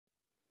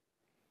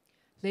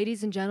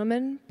Ladies and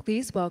gentlemen,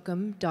 please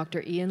welcome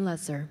Dr. Ian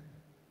Lesser.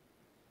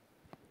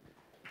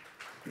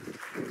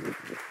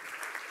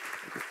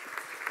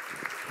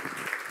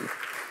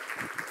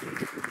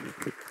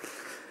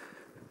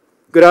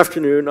 Good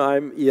afternoon,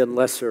 I'm Ian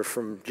Lesser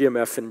from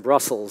GMF in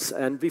Brussels.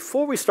 And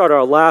before we start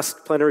our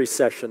last plenary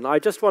session, I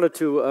just wanted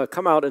to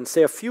come out and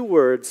say a few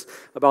words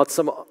about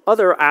some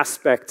other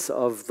aspects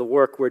of the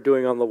work we're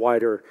doing on the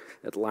wider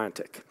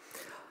Atlantic.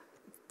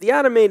 The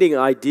animating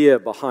idea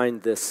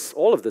behind this,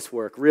 all of this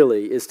work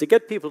really, is to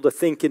get people to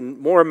think in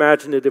more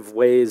imaginative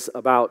ways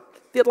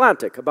about the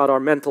Atlantic, about our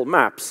mental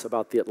maps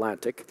about the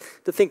Atlantic,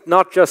 to think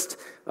not just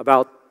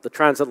about the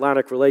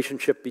transatlantic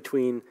relationship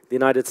between the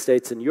United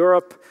States and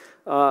Europe,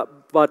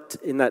 but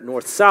in that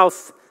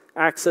north-south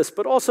axis,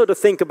 but also to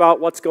think about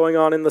what's going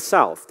on in the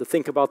South, to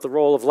think about the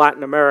role of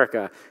Latin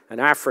America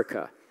and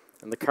Africa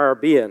and the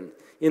Caribbean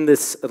in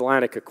this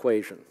Atlantic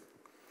equation.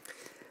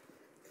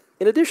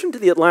 In addition to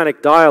the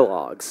Atlantic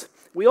dialogues,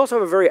 we also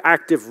have a very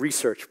active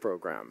research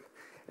program.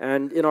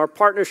 And in our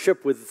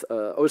partnership with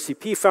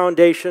OCP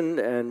Foundation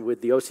and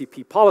with the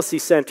OCP Policy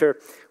Center,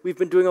 we've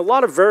been doing a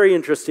lot of very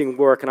interesting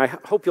work, and I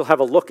hope you'll have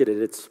a look at it.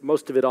 It's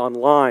most of it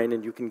online,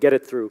 and you can get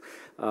it through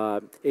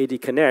AD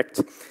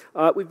Connect.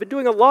 We've been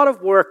doing a lot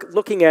of work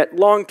looking at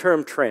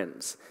long-term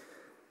trends,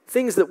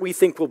 things that we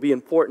think will be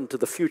important to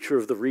the future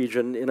of the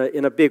region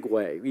in a big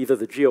way, either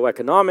the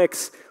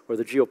geoeconomics or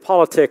the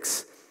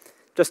geopolitics.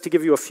 Just to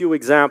give you a few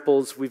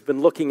examples, we've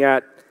been looking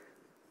at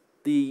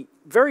the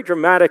very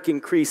dramatic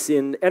increase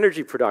in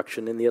energy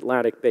production in the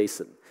Atlantic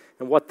Basin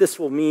and what this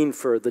will mean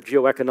for the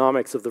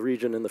geoeconomics of the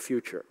region in the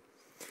future.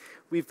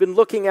 We've been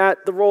looking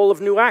at the role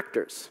of new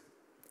actors,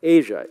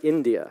 Asia,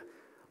 India,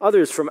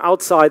 others from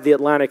outside the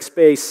Atlantic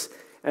space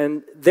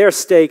and their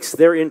stakes,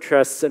 their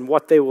interests, and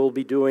what they will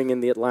be doing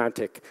in the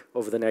Atlantic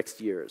over the next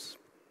years.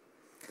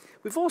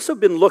 We've also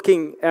been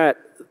looking at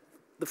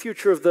the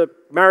future of the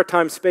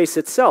maritime space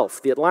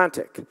itself, the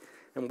Atlantic,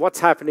 and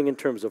what's happening in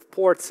terms of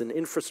ports and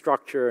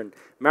infrastructure and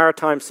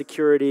maritime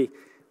security.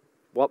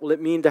 What will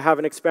it mean to have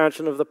an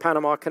expansion of the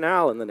Panama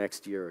Canal in the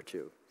next year or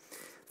two?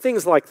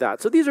 Things like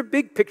that. So these are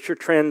big picture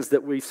trends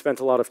that we've spent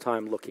a lot of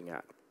time looking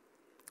at.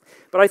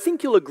 But I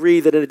think you'll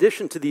agree that in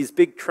addition to these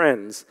big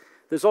trends,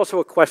 there's also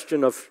a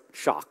question of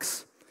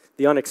shocks,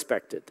 the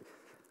unexpected.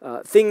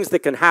 Things that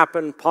can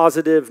happen,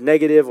 positive,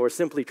 negative, or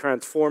simply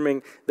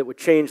transforming, that would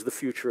change the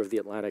future of the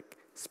Atlantic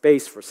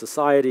space for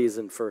societies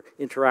and for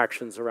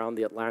interactions around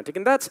the Atlantic.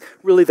 And that's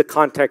really the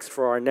context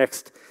for our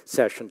next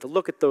session, to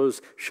look at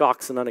those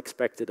shocks and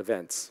unexpected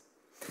events.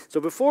 So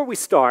before we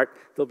start,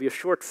 there'll be a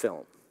short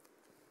film.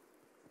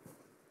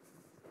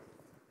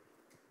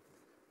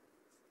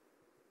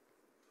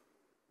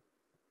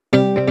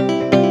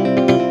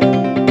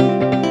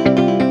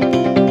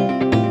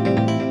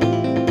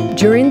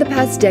 During the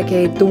past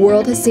decade, the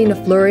world has seen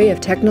a flurry of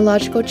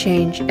technological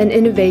change and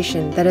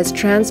innovation that has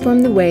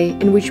transformed the way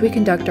in which we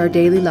conduct our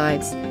daily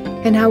lives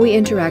and how we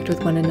interact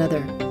with one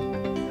another.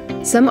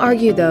 Some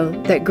argue, though,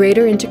 that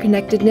greater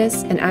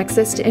interconnectedness and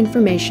access to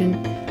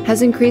information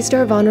has increased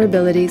our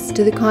vulnerabilities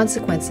to the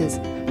consequences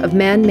of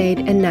man-made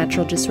and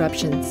natural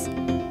disruptions.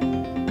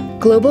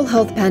 Global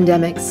health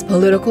pandemics,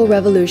 political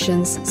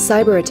revolutions,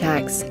 cyber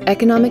attacks,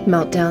 economic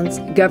meltdowns,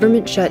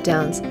 government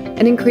shutdowns,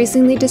 and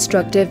increasingly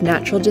destructive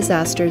natural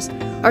disasters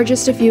are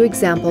just a few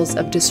examples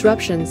of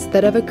disruptions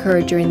that have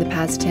occurred during the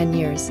past 10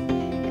 years,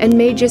 and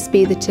may just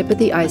be the tip of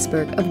the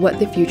iceberg of what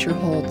the future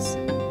holds.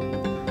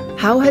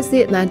 How has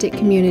the Atlantic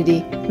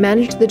community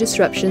managed the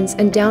disruptions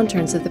and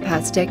downturns of the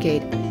past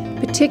decade,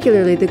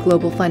 particularly the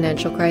global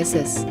financial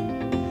crisis?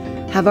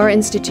 Have our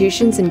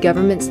institutions and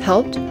governments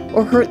helped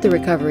or hurt the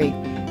recovery?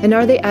 And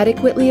are they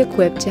adequately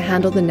equipped to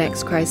handle the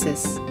next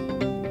crisis?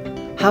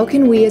 How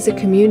can we as a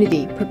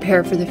community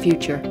prepare for the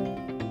future?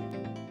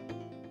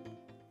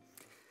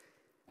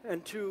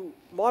 And to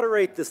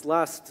moderate this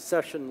last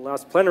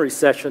plenary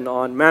session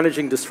on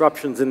managing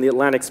disruptions in the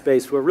Atlantic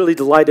space, we're really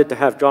delighted to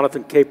have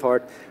Jonathan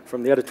Capehart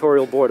from the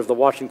editorial board of the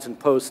Washington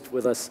Post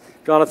with us.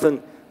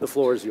 Jonathan, the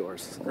floor is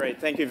yours. Great.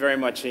 Thank you very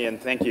much, Ian.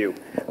 Thank you.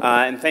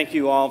 And thank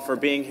you all for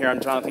being here. I'm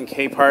Jonathan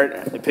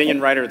Capehart,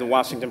 opinion writer of the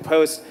Washington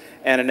Post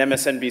and an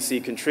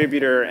MSNBC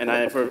contributor.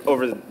 And for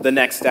over the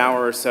next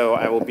hour or so,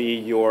 I will be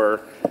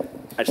your,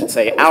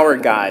 our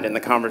guide in the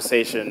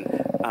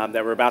conversation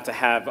that we're about to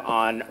have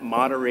on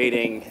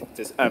managing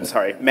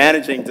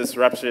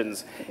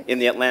disruptions in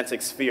the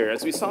Atlantic sphere.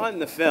 As we saw in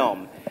the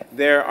film,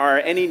 there are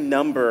any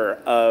number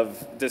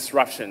of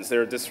disruptions.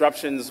 There are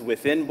disruptions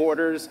within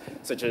borders,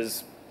 such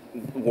as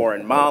war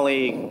in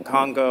Mali,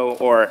 Congo,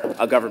 or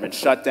a government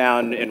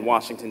shutdown in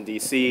Washington,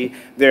 D.C.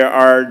 There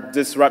are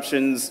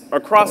disruptions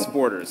across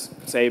borders,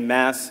 say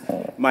mass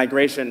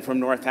migration from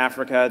North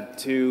Africa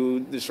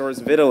to the shores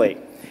of Italy.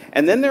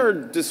 And then there are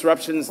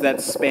disruptions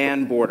that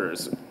span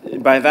borders.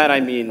 By that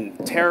I mean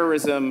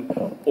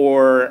terrorism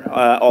or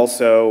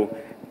also,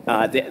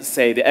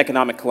 the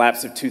economic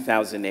collapse of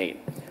 2008.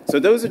 So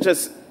those are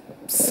just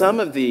some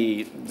of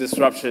the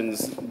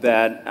disruptions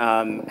that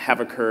have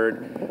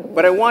occurred.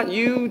 But I want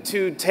you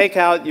to take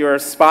out your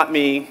Spot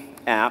Me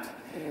app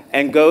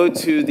and go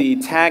to the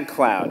tag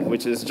cloud,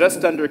 which is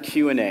just under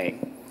Q&A,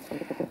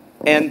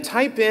 and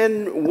type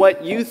in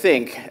what you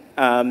think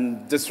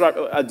a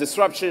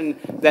disruption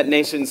that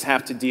nations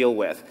have to deal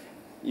with.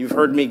 You've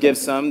heard me give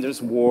some.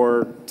 There's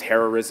war,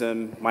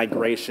 terrorism,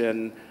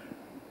 migration.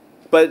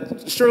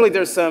 But surely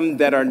there's some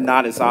that are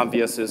not as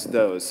obvious as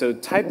those. So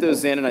type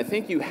those in, and I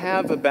think you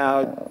have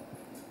about,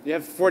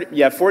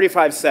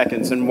 45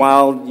 seconds. And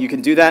while you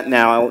can do that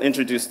now, I'll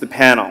introduce the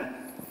panel.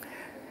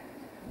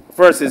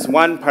 First is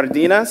Juan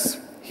Pardinas.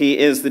 He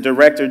is the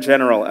Director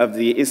General of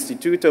the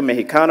Instituto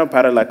Mexicano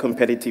para la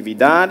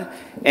Competitividad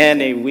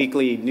and a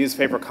weekly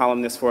newspaper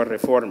columnist for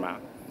Reforma.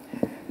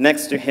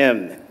 Next to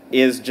him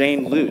is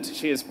Jane Lute.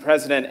 She is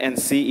President and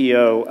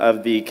CEO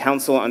of the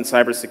Council on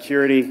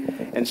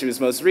Cybersecurity, and she was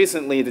most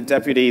recently the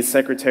Deputy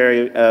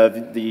Secretary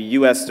of the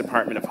U.S.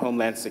 Department of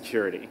Homeland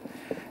Security.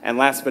 And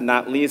last but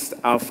not least,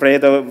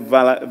 Alfredo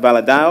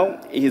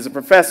Valladão. He's a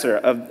professor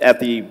at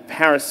the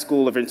Paris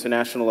School of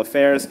International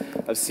Affairs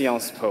of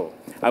Sciences Po.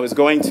 I was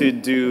going to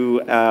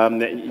do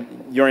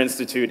your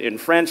institute in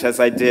French, as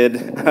I did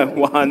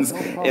Juan's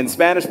in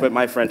Spanish, but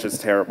my French is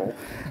terrible.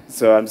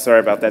 So I'm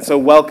sorry about that. So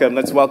welcome.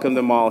 Let's welcome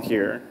them all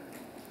here.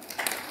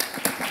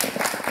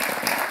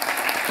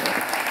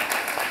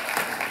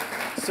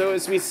 So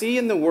as we see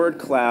in the word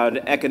cloud,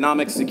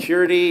 economic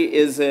security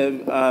is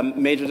a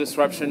major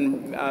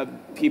disruption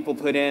people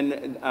put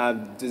in.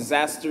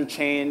 Disaster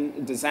change,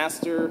 I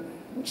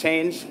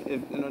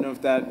don't know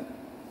if that,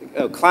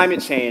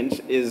 climate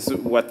change is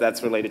what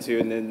that's related to,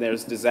 and then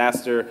there's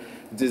disaster,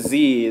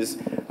 disease.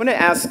 I want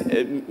to ask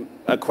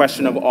a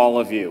question of all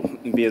of you,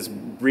 and be as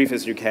brief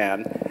as you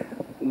can.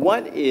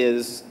 What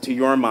is, to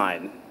your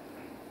mind,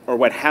 or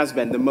what has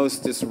been the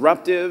most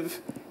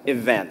disruptive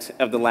event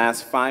of the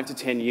last 5 to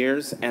 10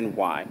 years, and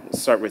why?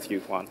 Let's start with you,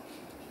 Juan.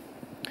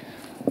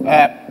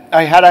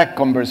 I had a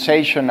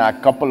conversation a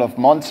couple of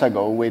months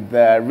ago with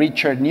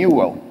Richard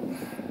Newell.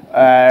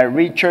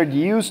 Richard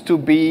used to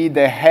be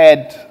the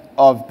head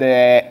of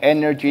the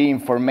Energy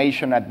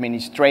Information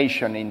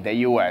Administration in the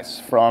US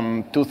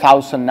from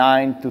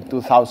 2009 to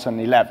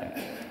 2011.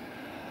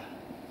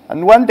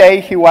 And one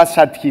day he was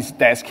at his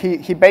desk.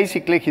 He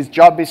basically, his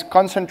job is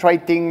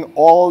concentrating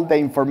all the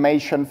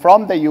information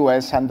from the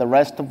US and the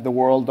rest of the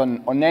world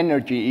on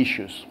energy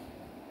issues.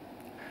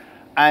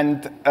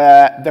 And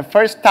the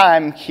first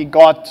time he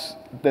got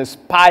the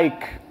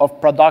spike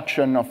of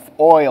production of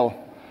oil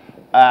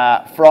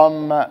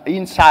from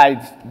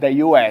inside the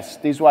US,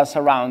 this was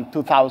around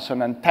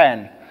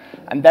 2010.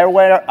 And they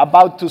were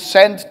about to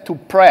send to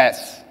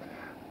press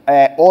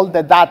all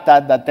the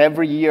data that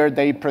every year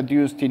they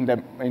produced in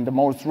the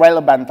most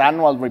relevant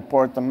annual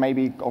report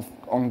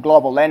on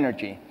global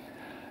energy.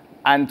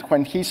 And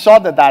when he saw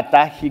the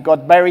data, he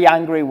got very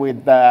angry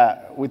with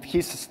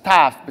his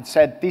staff, but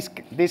said,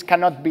 this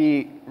cannot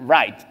be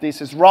right.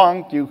 This is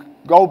wrong. You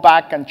go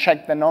back and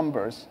check the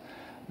numbers.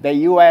 The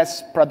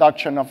US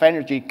production of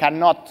energy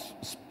cannot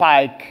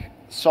spike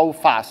so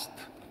fast.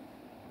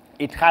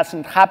 It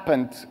hasn't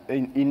happened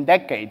in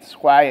decades.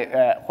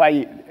 Why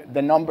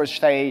the numbers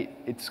say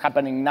it's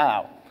happening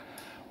now?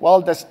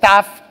 Well, the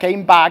staff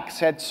came back,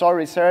 said,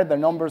 sorry, sir, the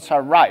numbers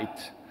are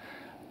right.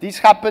 This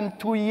happened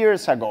 2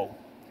 years ago.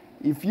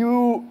 If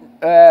you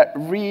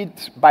read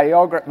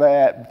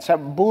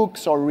some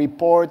books or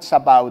reports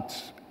about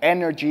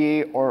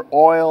energy or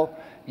oil,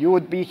 you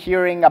would be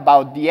hearing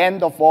about the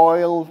end of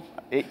oil,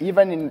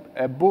 even in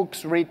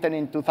books written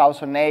in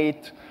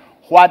 2008,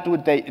 what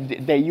would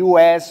the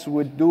US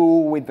would do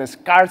with the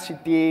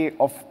scarcity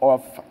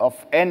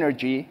of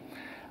energy.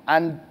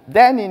 And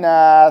then in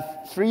a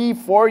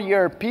 3-4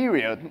 year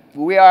period,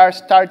 we are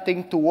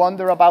starting to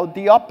wonder about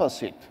the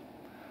opposite.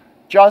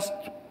 Just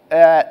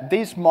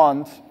this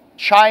month,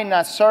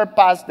 China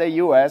surpassed the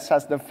US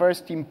as the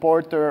first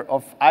importer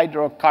of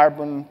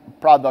hydrocarbon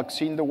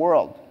products in the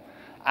world.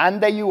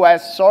 And the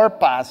US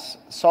surpassed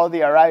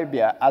Saudi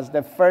Arabia as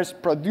the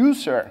first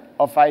producer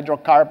of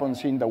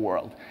hydrocarbons in the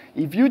world.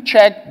 If you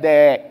check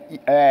the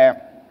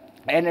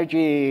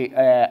Energy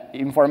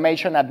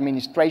Information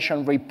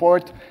Administration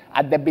report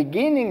at the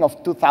beginning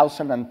of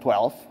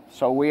 2012,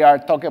 so we are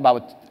talking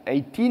about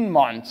 18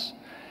 months,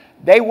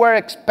 they were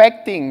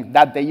expecting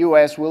that the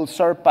US will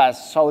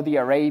surpass Saudi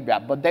Arabia,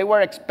 but they were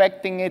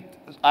expecting it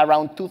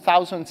around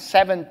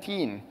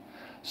 2017.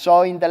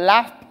 So in the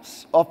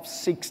lapse of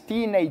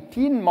 16,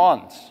 18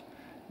 months,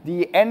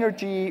 the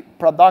energy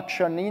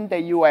production in the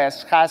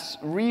US has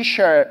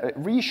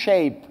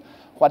reshaped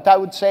what I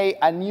would say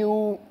a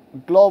new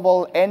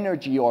global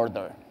energy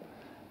order.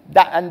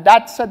 And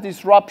that's a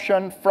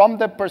disruption from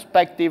the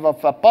perspective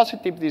of a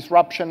positive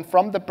disruption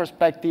from the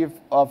perspective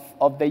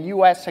of the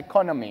US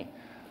economy.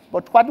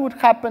 But what would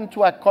happen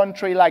to a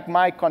country like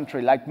my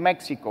country, like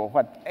Mexico,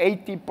 what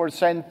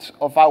 80%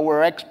 of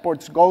our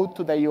exports go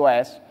to the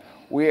US?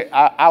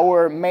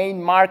 Our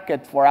main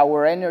market for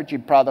our energy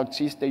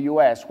products is the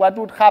US. What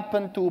would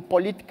happen to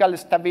political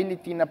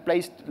stability in a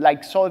place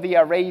like Saudi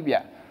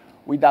Arabia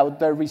without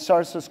the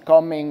resources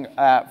coming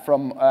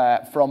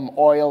from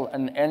oil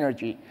and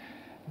energy?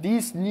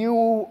 this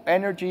new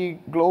energy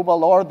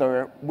global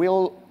order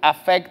will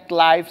affect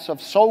lives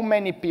of so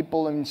many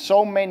people in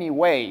so many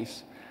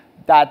ways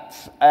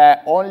that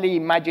only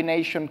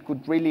imagination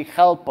could really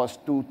help us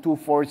to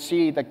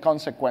foresee the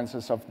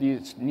consequences of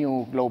this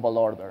new global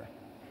order.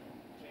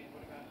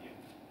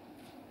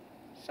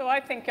 So I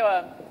think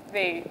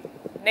the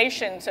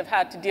nations have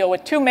had to deal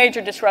with two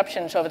major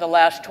disruptions over the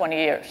last 20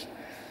 years.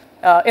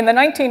 In the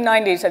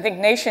 1990s, I think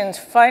nations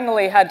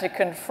finally had to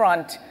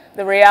confront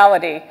the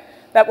reality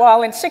that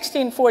while in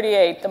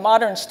 1648 the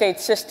modern state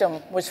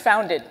system was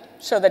founded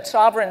so that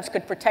sovereigns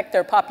could protect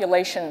their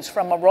populations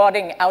from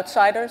marauding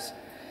outsiders,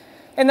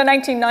 in the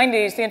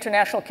 1990s the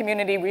international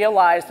community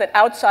realized that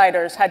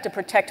outsiders had to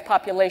protect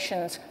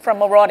populations from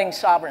marauding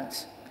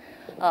sovereigns.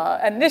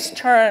 And this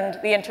turned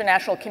the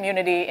international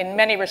community in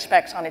many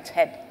respects on its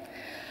head.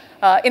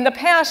 In the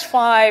past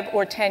 5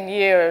 or 10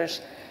 years,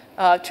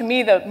 to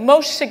me, the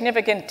most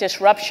significant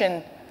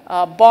disruption,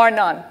 bar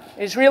none,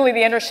 is really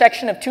the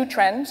intersection of two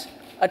trends,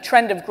 a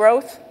trend of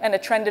growth and a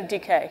trend of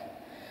decay.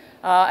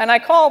 And I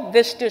call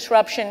this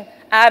disruption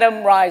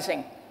Adam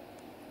rising,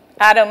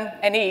 Adam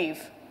and Eve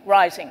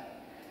rising.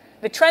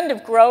 The trend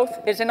of growth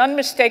is an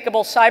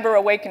unmistakable cyber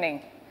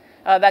awakening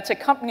that's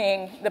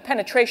accompanying the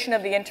penetration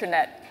of the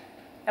internet.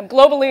 And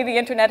globally, the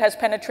internet has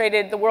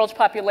penetrated the world's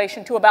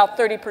population to about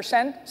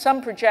 30%.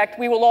 Some project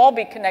we will all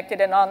be connected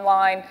and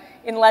online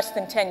in less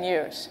than 10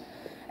 years.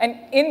 And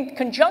in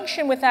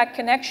conjunction with that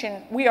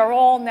connection, we are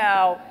all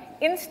now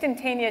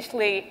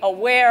instantaneously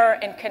aware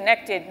and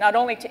connected not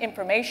only to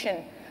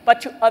information,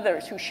 but to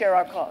others who share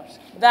our cause.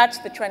 That's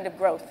the trend of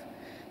growth.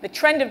 The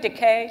trend of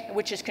decay,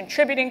 which is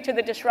contributing to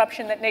the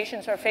disruption that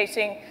nations are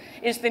facing,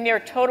 is the near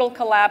total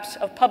collapse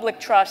of public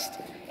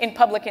trust in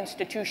public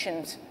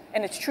institutions,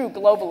 and it's true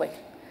globally.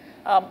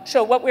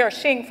 So what we are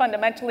seeing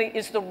fundamentally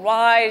is the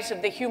rise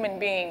of the human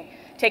being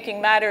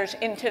taking matters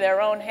into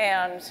their own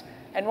hands,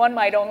 and one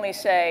might only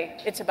say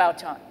it's about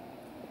time.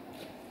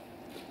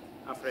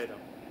 Alfredo.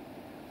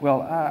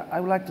 Well, I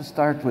would like to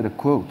start with a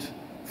quote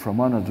from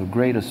one of the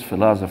greatest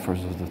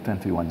philosophers of the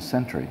 21st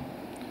century,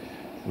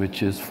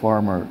 which is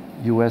former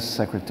US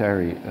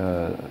Secretary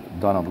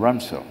Donald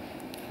Rumsfeld,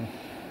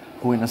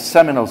 who in a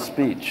seminal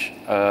speech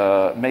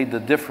made the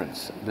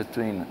difference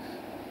between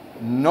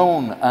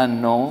known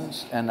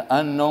unknowns and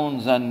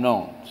unknowns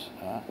unknowns.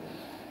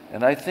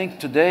 And I think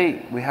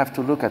today we have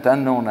to look at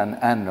unknown and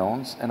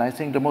unknowns, and I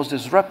think the most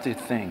disruptive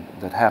thing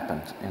that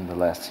happened in the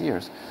last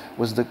years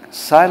was the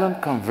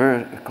silent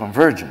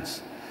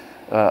convergence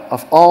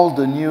of all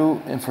the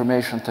new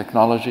information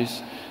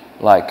technologies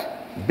like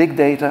big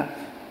data,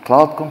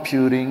 cloud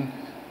computing,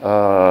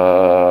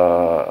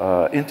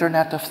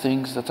 Internet of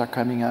Things that are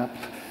coming up,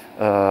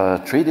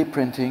 3D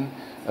printing,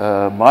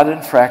 modern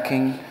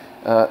fracking,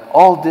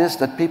 all this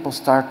that people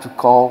start to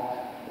call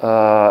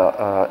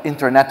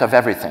Internet of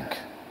Everything.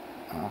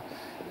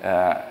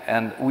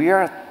 And we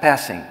are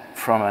passing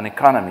from an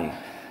economy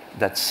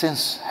that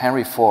since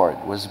Henry Ford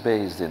was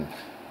based in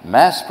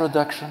mass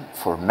production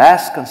for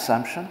mass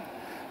consumption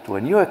to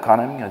a new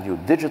economy, a new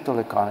digital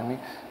economy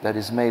that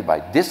is made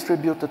by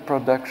distributed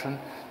production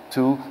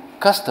to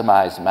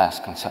customized mass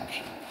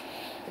consumption.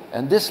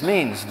 And this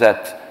means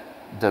that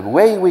the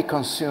way we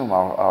consume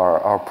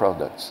our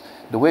products,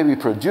 the way we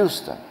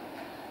produce them,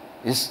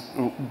 is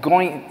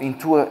going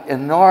into an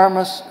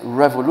enormous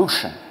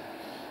revolution.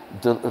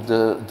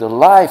 The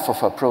life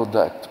of a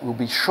product will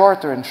be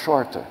shorter and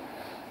shorter.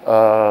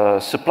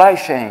 Supply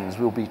chains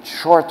will be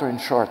shorter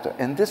and shorter.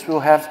 And this will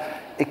have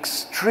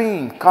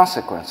extreme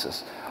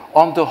consequences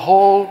on the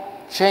whole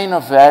chain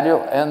of value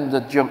and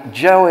the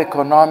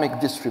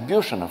geoeconomic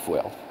distribution of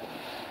wealth.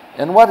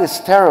 And what is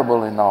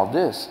terrible in all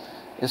this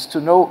is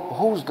to know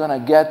who's going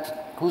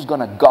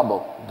to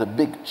gobble the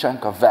big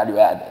chunk of value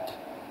added.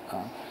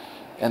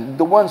 And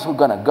the ones who are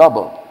going to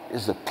gobble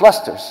is the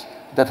clusters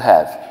that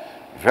have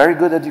very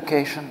good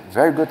education,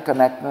 very good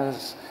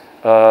connectedness,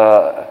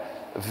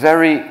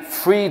 very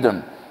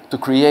freedom to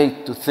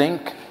create, to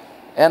think,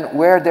 and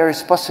where there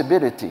is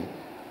possibility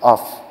of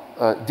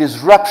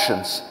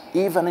disruptions,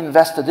 even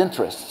invested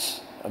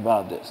interests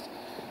about this.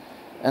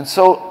 And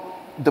so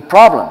the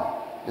problem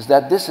is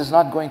that this is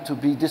not going to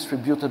be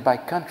distributed by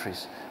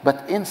countries,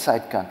 but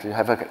inside countries.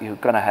 You're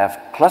going to have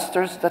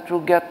clusters that will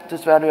get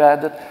this value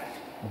added,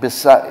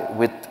 with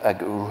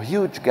a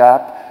huge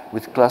gap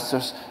with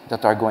clusters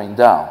that are going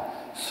down.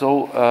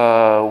 So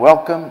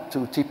welcome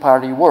to Tea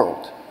Party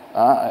world,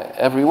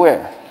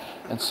 everywhere.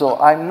 And so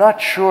I'm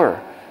not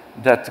sure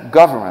that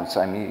governments,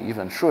 I mean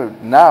even sure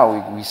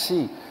now we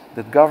see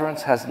that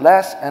governments has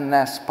less and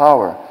less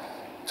power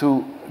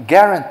to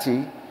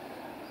guarantee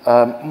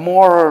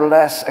more or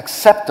less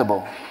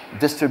acceptable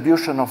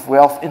distribution of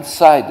wealth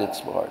inside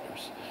its borders.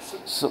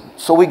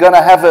 So we're going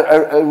to have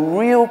a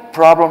real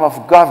problem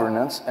of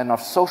governance and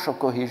of social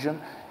cohesion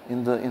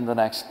in the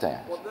next 10.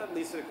 Well, that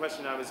leads to the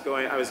question I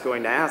was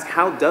going to ask.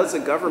 How does a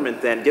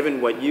government then,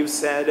 given what you've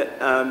said,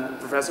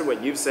 Professor,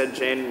 what you've said,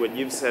 Jane, what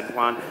you've said,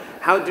 Juan,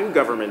 how do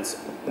governments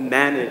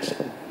manage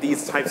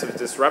these types of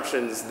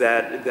disruptions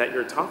that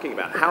you're talking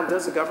about? How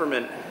does a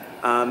government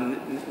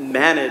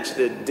manage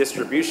the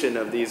distribution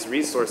of these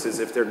resources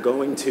if they're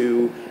going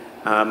to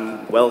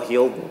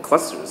well-heeled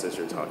clusters, as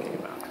you're talking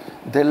about?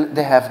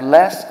 They have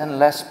less and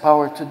less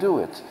power to do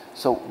it.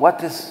 So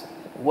what is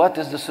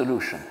the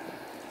solution?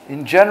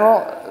 In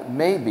general,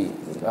 maybe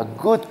a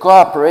good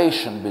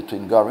cooperation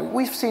between governments.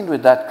 We've seen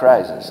with that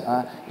crisis,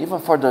 even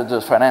for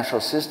the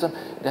financial system,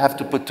 they have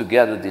to put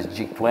together this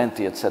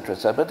G20, et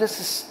cetera, but this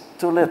is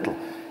too little.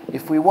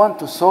 If we want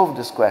to solve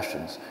these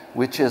questions,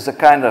 which is a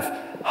kind of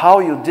how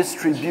you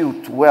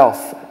distribute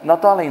wealth,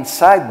 not only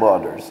inside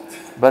borders,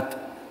 but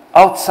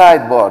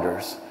outside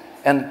borders,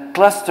 and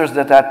clusters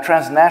that are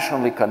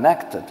transnationally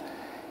connected,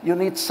 you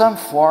need some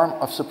form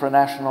of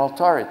supranational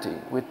authority.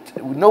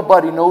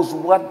 Nobody knows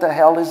what the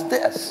hell is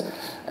this.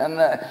 And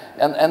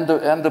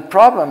the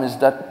problem is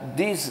that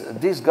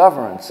these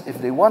governments, if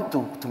they want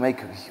to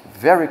make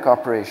very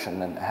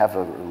cooperation and have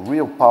a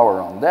real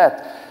power on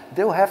that,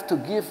 they'll have to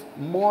give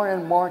more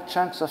and more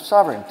chunks of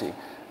sovereignty.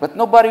 But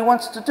nobody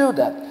wants to do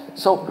that.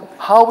 So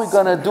how are we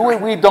going to do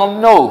it? We don't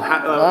know.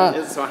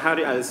 So how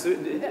do I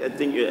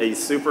think a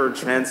super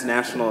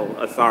transnational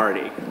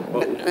authority?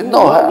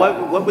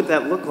 What would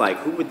that look like?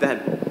 Who would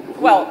that?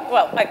 Well,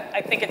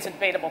 I think it's a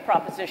debatable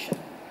proposition.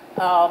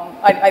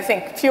 I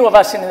think few of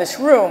us in this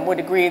room would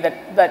agree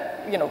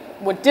that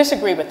would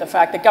disagree with the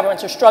fact that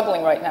governments are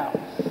struggling right now.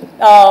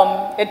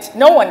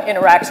 No one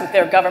interacts with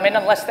their government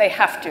unless they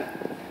have to.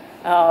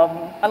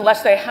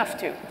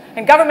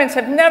 And governments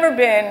have never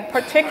been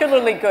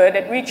particularly good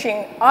at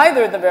reaching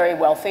either the very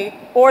wealthy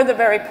or the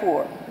very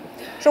poor.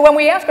 So when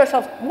we ask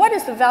ourselves, what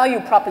is the value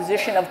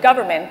proposition of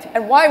government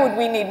and why would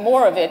we need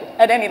more of it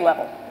at any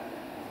level?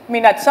 I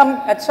mean, at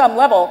some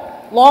level,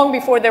 long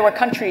before there were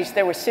countries,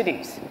 there were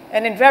cities.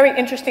 And in very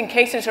interesting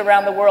cases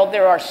around the world,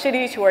 there are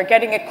cities who are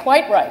getting it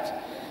quite right.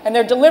 And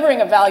they're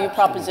delivering a value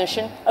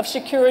proposition of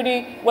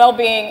security,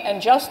 well-being,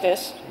 and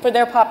justice for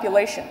their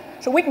population.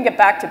 So we can get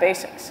back to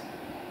basics.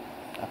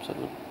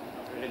 Absolutely.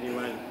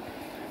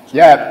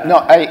 Yeah, no,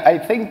 I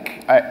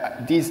think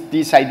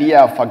this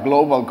idea of a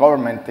global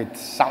government, it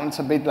sounds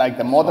a bit like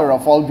the mother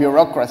of all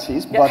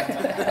bureaucracies, but,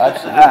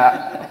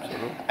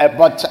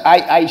 but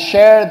I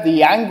share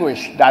the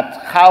anguish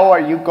that how are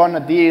you going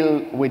to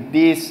deal with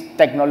these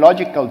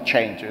technological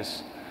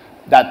changes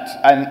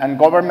and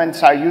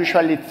governments are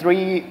usually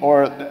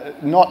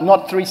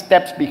not 3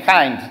 steps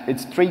behind,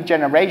 it's 3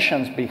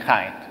 generations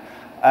behind.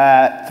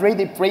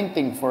 3D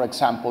printing, for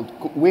example,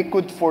 we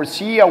could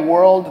foresee a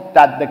world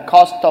that the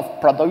cost of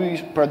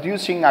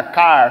producing a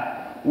car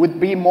would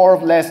be more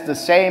or less the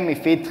same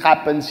if it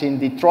happens in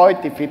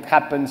Detroit, if it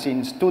happens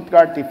in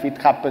Stuttgart, if it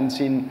happens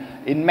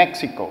in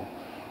Mexico.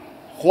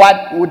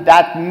 What would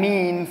that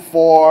mean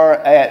for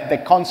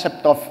the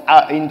concept of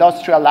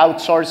industrial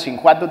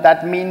outsourcing? What would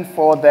that mean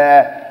for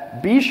the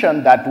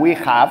vision that we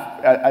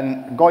have?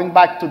 And going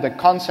back to the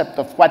concept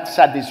of what's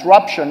a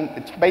disruption,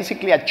 it's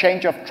basically a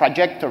change of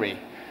trajectory.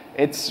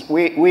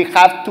 We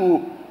have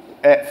to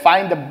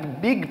find a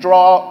big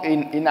draw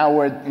in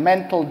our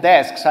mental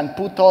desks and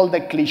put all the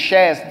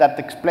cliches that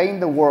explain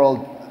the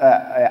world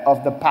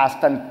of the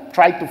past and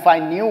try to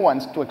find new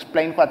ones to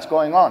explain what's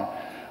going on.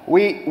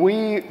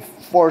 We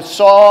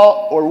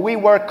foresaw, or we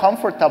were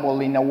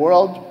comfortable in a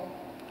world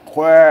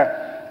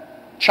where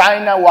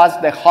China was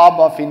the hub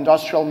of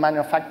industrial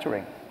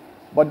manufacturing.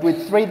 But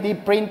with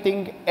 3D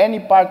printing, any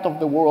part of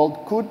the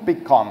world could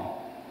become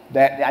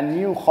a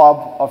new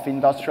hub of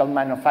industrial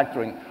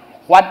manufacturing.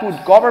 What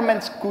would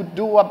governments could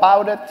do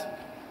about it?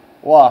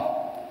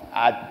 Well,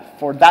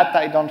 for that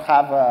I don't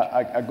have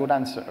a good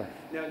answer.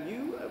 Now,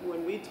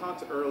 when we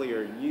talked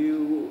earlier,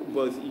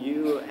 both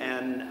you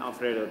and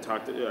Alfredo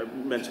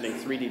mentioning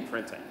 3D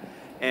printing.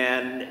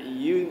 And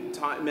you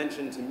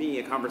mentioned to me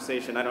a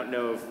conversation, I don't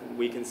know if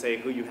we can say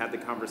who you had the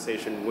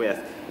conversation with,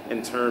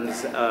 in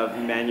terms of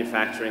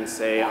manufacturing,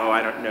 say,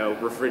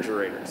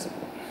 refrigerators.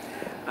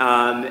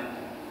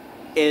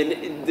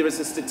 And there was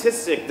a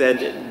statistic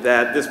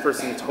that this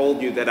person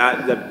told you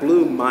that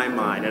blew my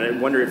mind, and I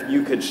wonder if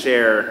you could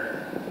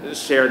share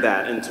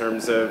that in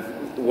terms of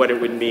what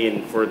it would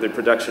mean for the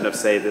production of,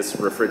 say, this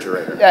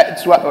refrigerator. Yeah,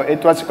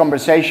 it was a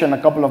conversation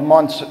a couple of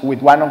months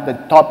with one of the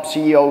top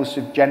CEOs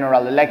of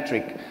General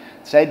Electric.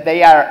 Said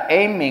they are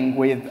aiming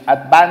with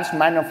advanced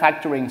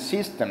manufacturing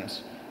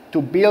systems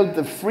to build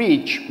the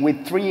fridge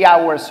with 3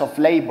 hours of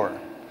labor.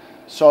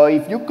 So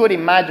if you could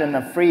imagine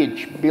a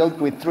fridge built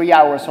with 3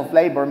 hours of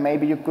labor,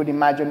 maybe you could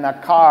imagine a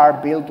car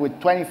built with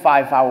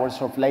 25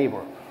 hours of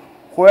labor.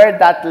 Where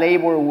that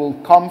labor will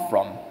come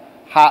from,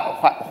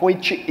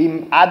 which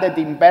added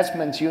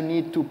investments you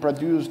need to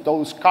produce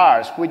those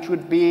cars, which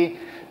would be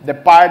the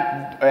part,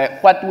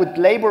 what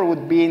labor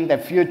would be in the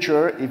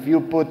future if you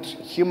put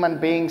human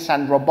beings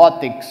and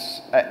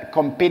robotics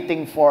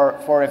competing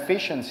for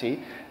efficiency.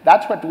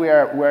 That's what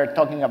we're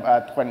talking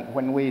about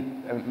when we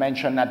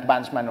mention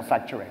advanced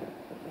manufacturing.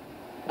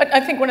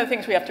 I think one of the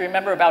things we have to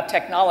remember about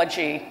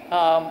technology,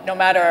 no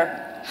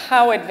matter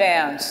how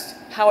advanced,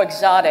 how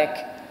exotic,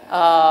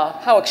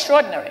 how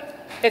extraordinary,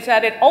 is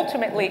that it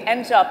ultimately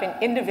ends up in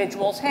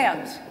individuals'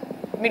 hands.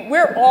 I mean,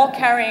 we're all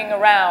carrying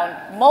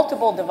around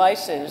multiple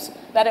devices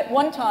that at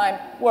one time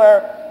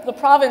were the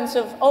province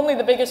of only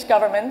the biggest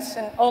governments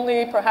and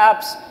only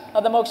perhaps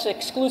the most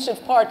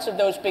exclusive parts of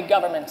those big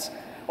governments.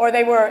 Or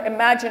they were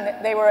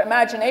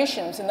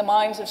imaginations in the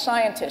minds of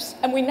scientists.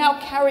 And we now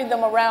carry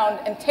them around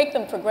and take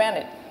them for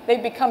granted.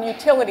 They've become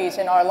utilities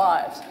in our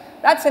lives.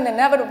 That's an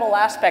inevitable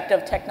aspect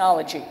of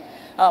technology.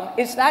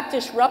 Is that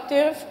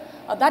disruptive?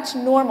 That's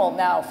normal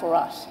now for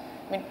us.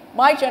 I mean,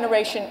 my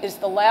generation is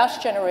the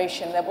last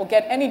generation that will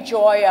get any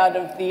joy out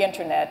of the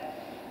internet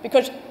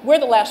because we're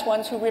the last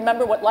ones who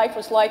remember what life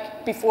was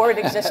like before it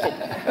existed.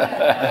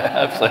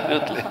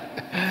 Absolutely.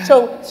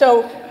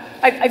 So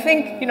I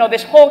think, you know,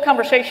 this whole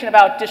conversation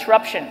about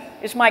disruption,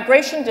 is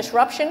migration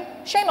disruption?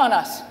 Shame on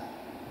us.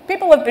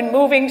 People have been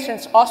moving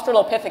since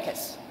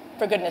Australopithecus,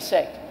 for goodness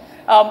sake.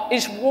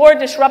 Is war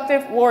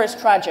disruptive? War is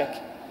tragic.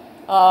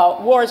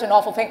 War is an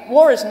awful thing.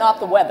 War is not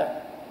the weather.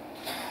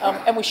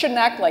 And we shouldn't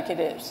act like it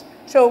is.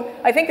 So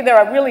I think there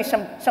are really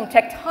some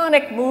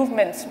tectonic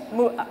movements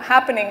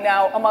happening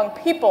now among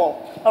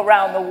people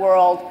around the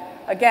world,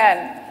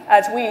 again,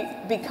 as we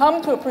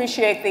become to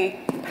appreciate the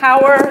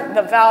power,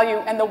 the value,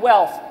 and the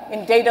wealth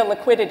in data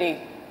liquidity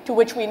to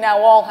which we now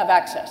all have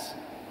access.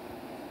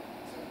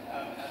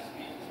 As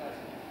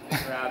we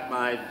figure out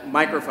my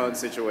microphone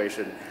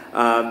situation,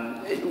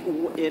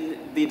 in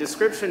the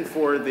description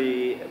for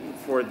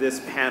this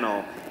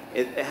panel,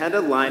 it had a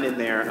line in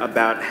there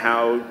about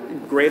how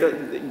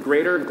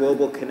greater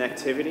global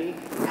connectivity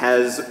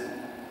has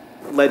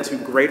led to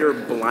greater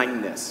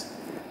blindness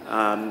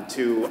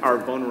to our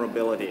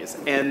vulnerabilities.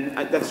 And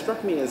that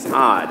struck me as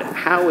odd.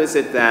 How is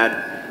it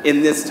that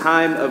in this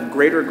time of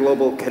greater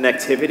global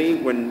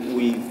connectivity, when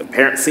we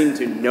apparently seem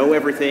to know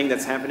everything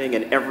that's happening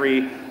in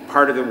every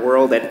part of the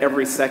world at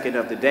every second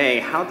of the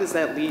day, how does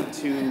that lead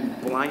to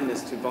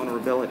blindness to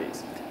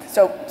vulnerabilities?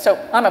 So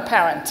I'm a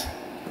parent.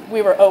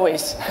 We were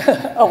always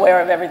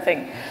aware of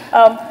everything.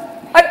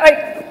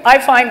 I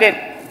find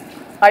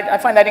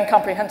that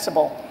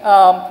incomprehensible.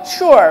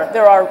 Sure,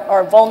 there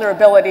are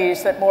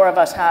vulnerabilities that more of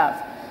us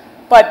have,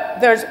 but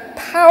there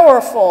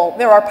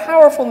are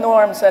powerful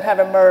norms that have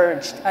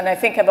emerged, and I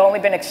think have only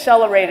been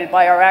accelerated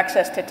by our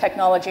access to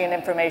technology and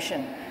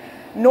information.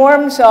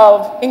 Norms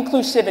of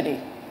inclusivity,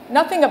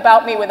 nothing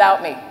about me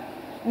without me.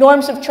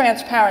 Norms of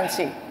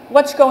transparency,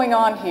 what's going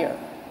on here?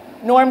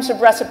 Norms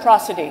of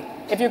reciprocity.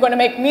 If you're going to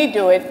make me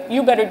do it,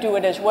 you better do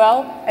it as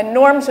well. And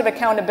norms of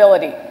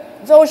accountability.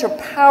 Those are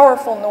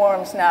powerful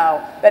norms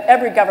now that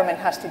every government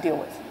has to deal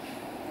with.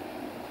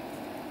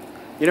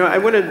 You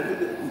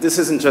know, this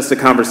isn't just a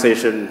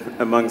conversation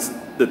amongst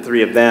the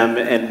three of them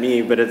and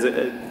me, but it's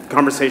a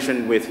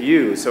conversation with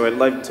you. So I'd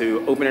like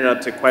to open it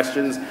up to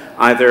questions.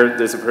 Either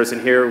there's a person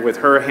here with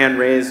her hand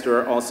raised,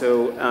 or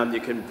also you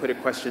can put a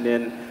question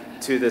in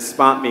to the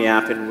Spot Me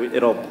app and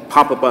it'll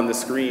pop up on the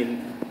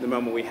screen the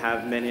moment we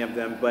have many of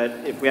them. But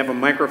if we have a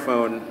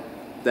microphone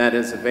that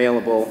is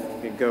available,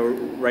 we can go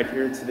right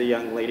here to the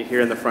young lady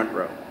here in the front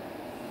row.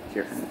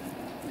 Here.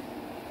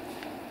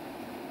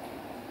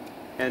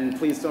 And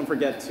please don't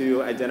forget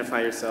to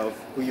identify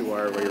yourself, who you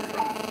are, where you're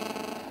from.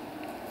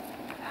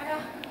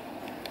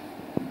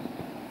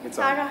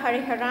 Sarah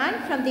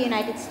Hariharan from the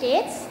United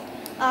States.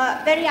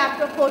 Very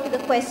apropos to the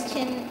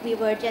question we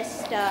were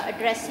just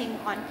addressing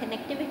on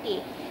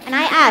connectivity. And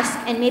I asked,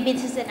 and maybe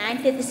this is an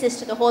antithesis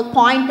to the whole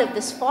point of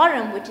this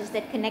forum, which is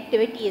that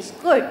connectivity is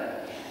good.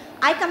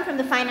 I come from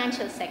the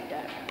financial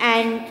sector,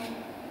 and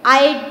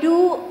I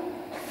do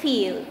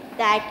feel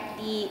that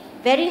the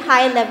very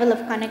high level of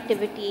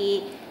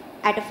connectivity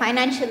at a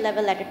financial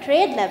level, at a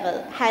trade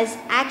level, has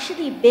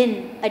actually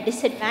been a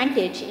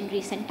disadvantage in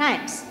recent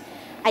times.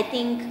 I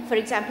think, for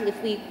example, if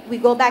we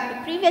go back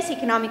to previous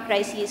economic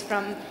crises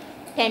from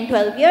 10,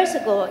 12 years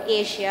ago,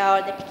 Asia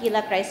or the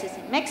tequila crisis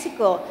in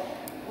Mexico,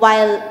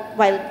 while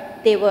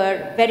they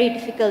were very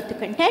difficult to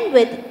contend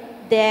with,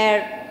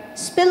 their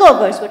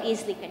spillovers were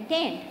easily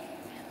contained.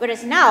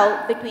 Whereas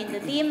now, between the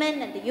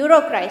Lehman and the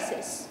Euro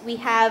crisis, we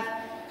have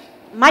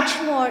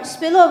much more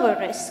spillover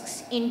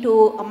risks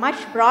into a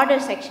much broader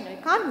section of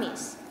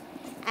economies.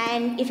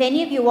 And if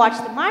any of you watch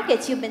the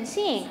markets, you've been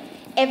seeing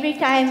every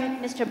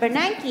time Mr.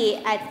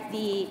 Bernanke at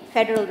the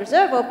Federal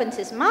Reserve opens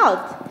his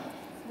mouth,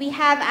 we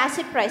have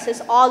asset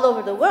prices all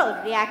over the world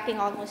reacting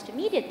almost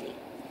immediately.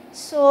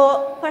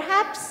 So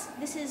perhaps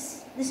this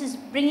is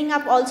bringing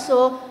up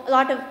also a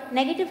lot of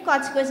negative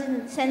consequences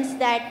in the sense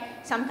that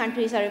some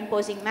countries are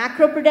imposing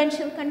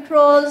macro-prudential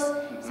controls,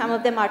 some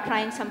of them are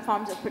trying some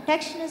forms of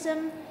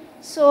protectionism.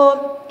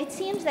 So it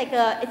seems like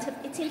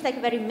a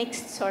very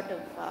mixed sort of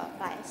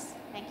bias.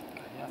 Thank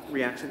you.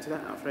 Reaction to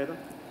that, Alfredo?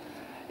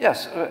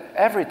 Yes,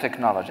 every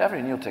technology,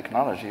 every new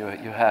technology,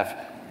 you have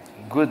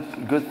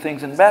good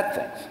things and bad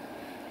things.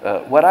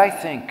 What I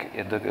think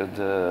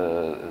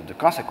the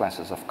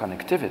consequences of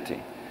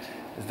connectivity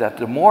is that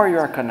the more you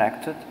are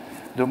connected,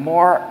 the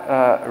more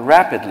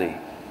rapidly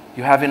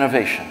you have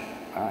innovation.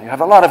 You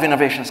have a lot of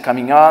innovations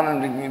coming on,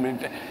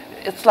 and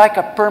it's like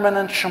a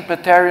permanent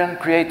Schumpeterian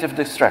creative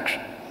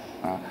destruction.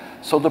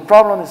 So the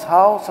problem is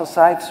how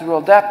societies will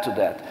adapt to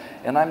that.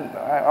 And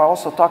I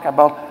also talk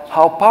about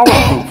how power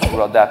groups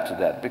will adapt to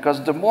that,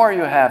 because the more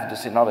you have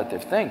these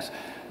innovative things,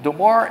 the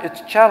more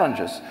it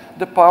challenges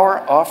the power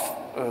of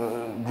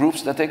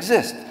groups that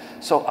exist.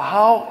 So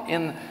how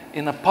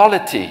in a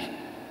polity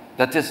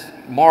that is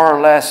more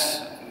or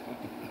less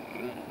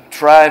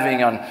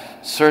thriving on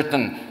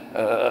certain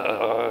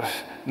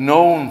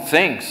known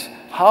things,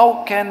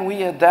 how can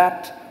we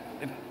adapt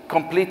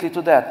completely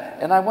to that?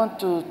 And I want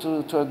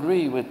to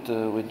agree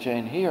with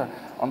Jane here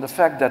on the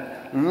fact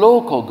that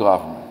local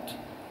government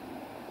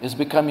is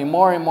becoming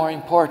more and more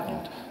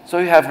important. So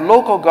you have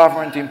local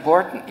government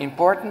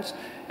importance,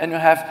 and you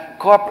have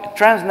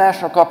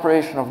transnational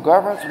cooperation of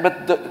governments,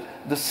 but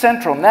the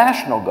central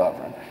national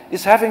government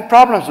is having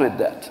problems with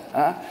that.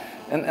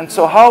 And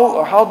so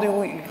how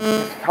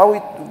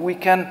we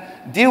can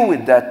deal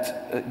with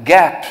that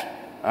gap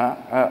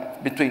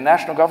between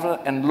national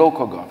government and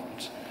local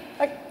governments?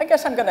 I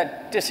guess I'm going to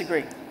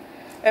disagree.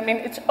 I mean,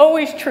 it's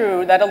always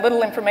true that a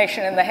little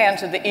information in the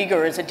hands of the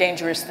eager is a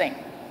dangerous thing.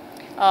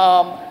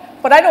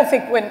 But I don't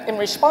think in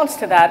response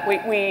to that,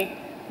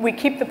 we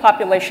keep the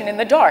population in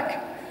the dark.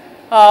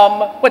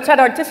 What's at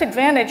our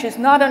disadvantage is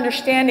not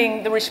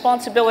understanding the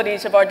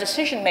responsibilities of our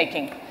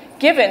decision-making,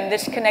 given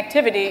this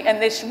connectivity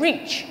and this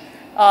reach.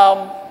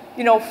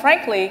 You know,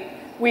 frankly,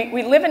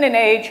 we live in an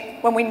age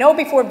when we know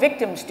before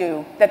victims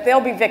do that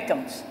they'll be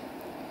victims.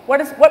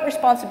 What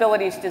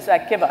responsibilities does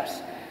that give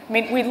us? I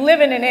mean, we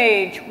live in an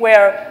age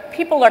where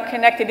people are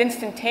connected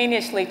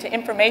instantaneously to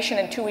information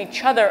and to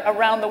each other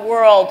around the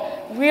world.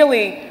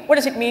 Really, what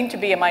does it mean to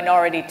be a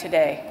minority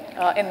today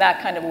in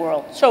that kind of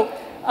world? So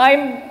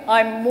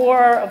I'm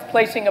more of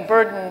placing a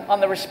burden on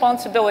the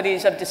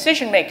responsibilities of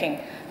decision-making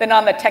than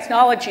on the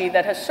technology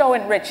that has so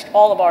enriched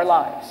all of our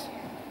lives.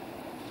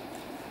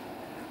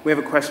 We have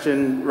a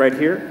question right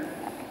here.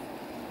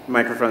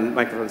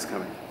 Microphone's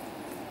coming.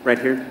 Right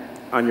here,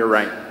 on your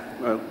right,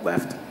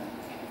 left.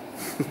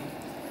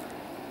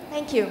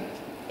 Thank you.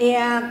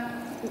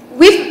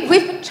 We've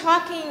been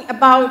talking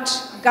about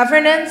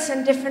governance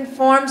and different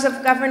forms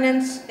of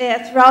governance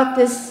throughout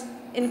this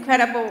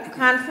incredible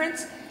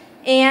conference.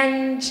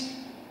 And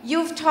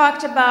you've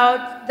talked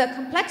about the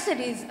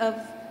complexities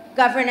of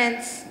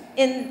governance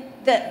in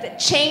the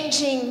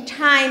changing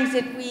times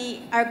that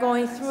we are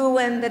going through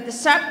and the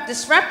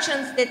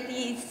disruptions that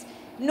these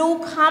new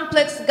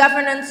complex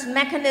governance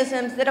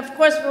mechanisms that of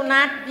course will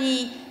not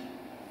be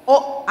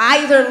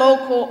either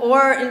local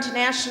or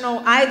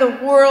international, either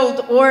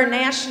world or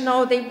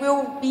national. They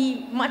will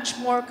be much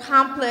more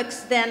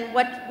complex than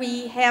what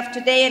we have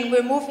today, and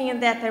we're moving in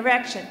that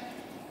direction.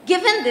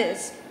 Given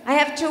this, I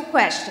have two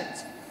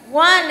questions.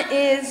 One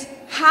is,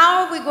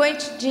 how are we going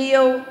to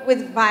deal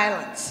with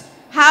violence?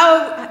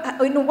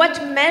 In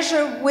what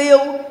measure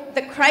will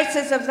the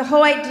crisis of the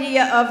whole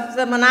idea of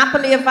the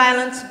monopoly of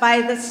violence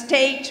by the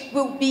state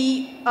will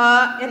be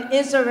and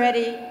is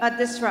already a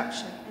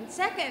disruption? And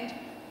second,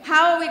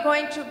 how are we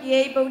going to be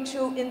able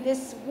to, in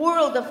this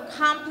world of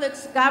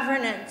complex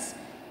governance,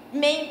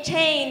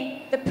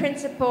 maintain the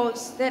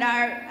principles that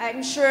are,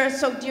 I'm sure,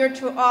 so dear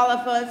to all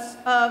of us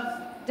of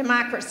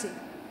democracy?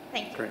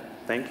 Thank you. Great,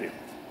 thank you.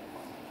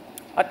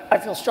 I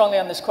feel strongly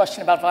on this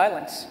question about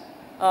violence.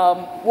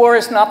 War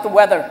is not the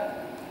weather.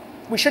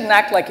 We shouldn't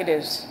act like it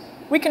is.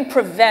 We can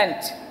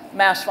prevent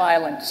mass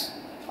violence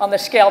on the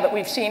scale that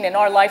we've seen in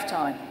our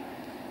lifetime.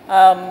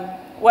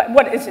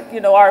 What is it? You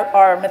know,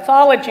 our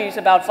mythologies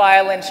about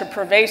violence are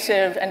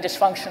pervasive and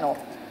dysfunctional.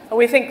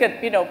 We think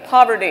that, you know,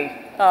 poverty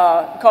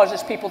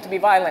causes people to be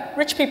violent.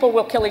 Rich people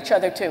will kill each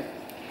other too.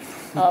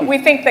 We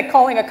think that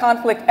calling a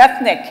conflict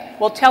ethnic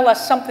will tell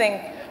us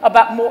something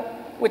about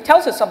it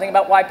tells us something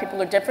about why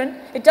people are different.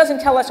 It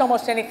doesn't tell us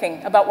almost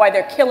anything about why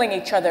they're killing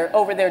each other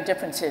over their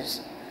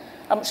differences.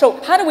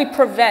 So how do we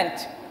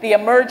prevent the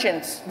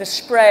emergence, the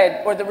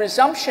spread, or the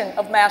resumption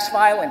of mass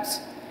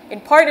violence?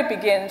 In part, it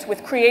begins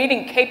with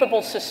creating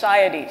capable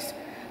societies,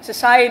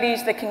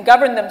 societies that can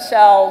govern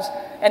themselves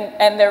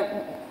and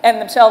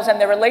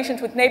their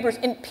relations with neighbors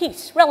in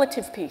peace,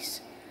 relative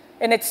peace.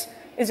 And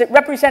is it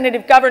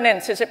representative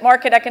governance? Is it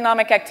market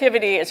economic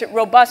activity? Is it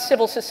robust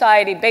civil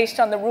society based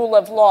on the rule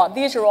of law?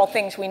 These are all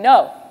things we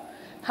know.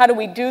 How do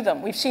we do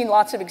them? We've seen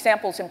lots of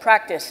examples in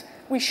practice.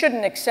 We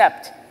shouldn't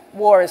accept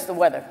war as the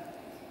weather.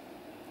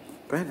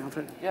 Go ahead,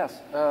 Alfredo. Yes,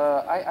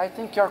 I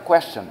think your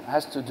question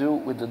has to do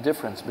with the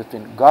difference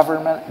between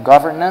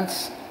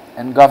governance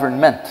and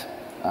government.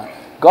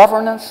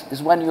 Governance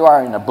is when you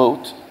are in a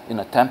boat, in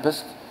a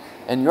tempest,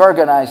 and you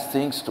organize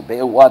things to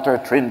bail water,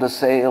 trim the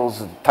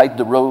sails, tight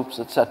the ropes,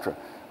 etc.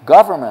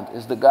 Government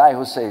is the guy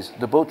who says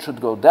the boat should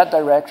go that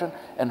direction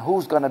and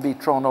who's going to be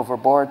thrown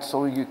overboard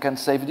so you can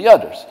save the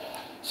others.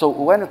 So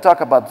when you talk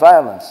about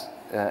violence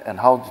and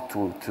how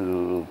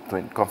to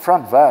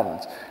confront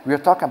violence, we are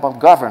talking about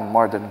govern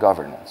more than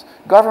governance.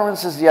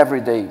 Governance is the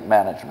everyday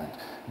management.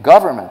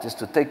 Government is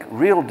to take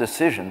real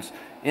decisions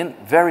in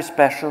very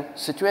special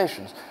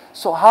situations.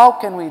 So how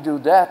can we do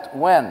that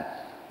when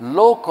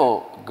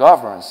local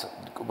governments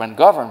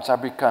are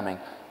becoming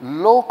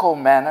local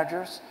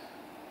managers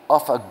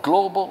of a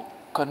global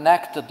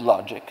connected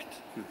logic?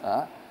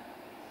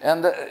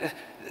 And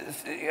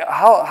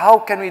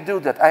how can we do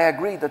that? I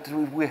agree that it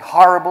would be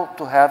horrible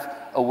to have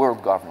a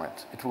world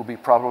government. It will be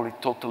probably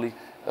totally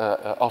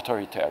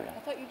authoritarian. I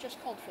thought you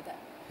just called for that.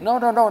 No,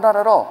 not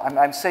at all.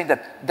 I'm saying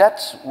that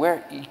that's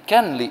where it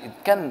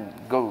can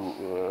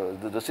go,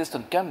 the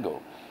system can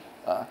go.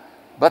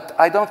 But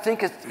I don't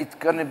think it's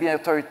going to be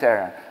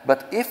authoritarian.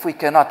 But if we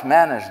cannot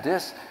manage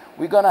this,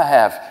 we're going to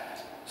have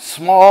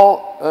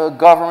small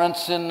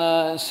governments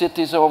in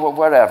cities or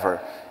whatever.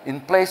 In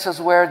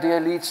places where the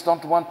elites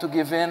don't want to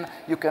give in,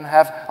 you can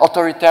have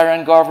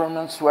authoritarian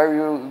governments where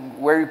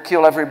you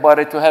kill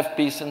everybody to have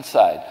peace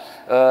inside.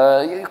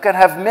 You can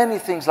have many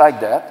things like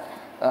that.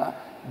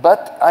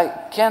 But I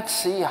can't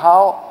see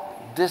how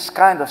this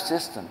kind of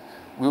system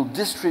will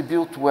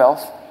distribute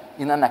wealth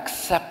in an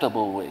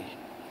acceptable way.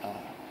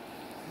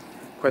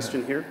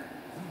 Question here?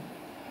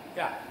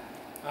 Yeah.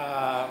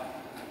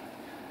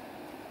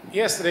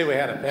 Yesterday we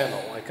had a panel.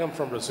 I come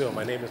from Brazil.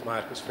 My name is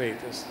Marcos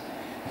Freitas.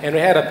 And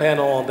we had a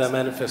panel on the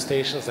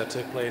manifestations that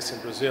took place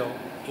in Brazil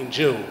in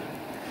June.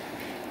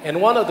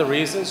 And one of the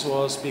reasons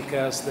was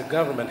because the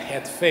government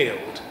had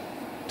failed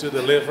to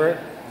deliver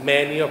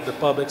many of the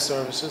public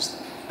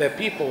services that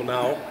people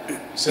now,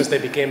 since they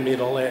became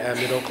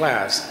middle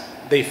class,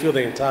 they feel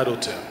they're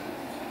entitled to.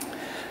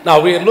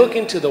 Now we look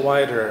into the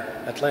wider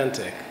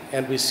Atlantic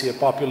and we see a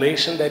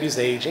population that is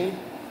aging,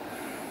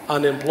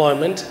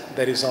 unemployment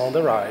that is on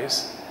the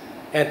rise,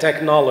 and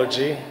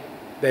technology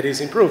that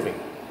is improving.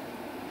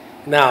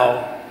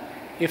 Now,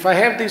 if I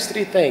have these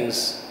three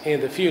things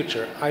in the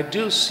future, I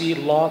do see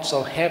lots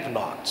of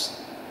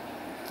have-nots,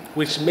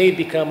 which may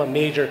become a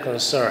major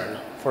concern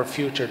for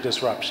future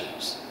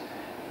disruptions.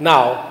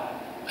 Now,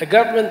 a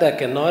government that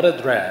cannot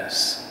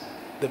address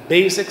the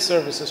basic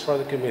services for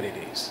the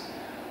communities,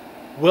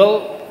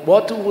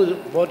 what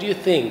do you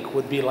think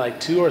would be like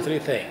 2 or 3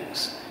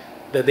 things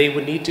that they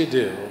would need to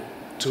do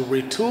to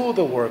retool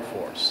the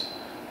workforce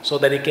so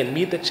that it can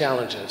meet the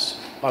challenges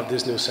of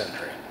this new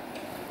century?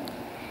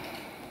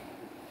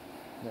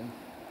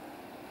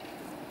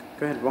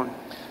 Go ahead, Juan.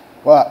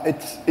 Well,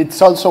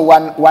 it's also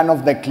one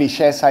of the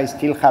cliches I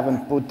still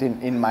haven't put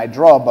in my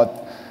draw,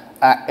 but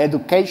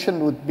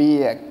education would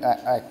be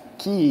a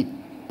key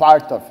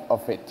part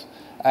of it.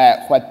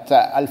 What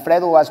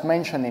Alfredo was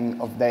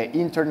mentioning of the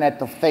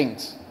Internet of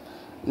Things.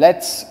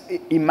 Let's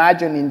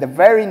imagine in the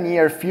very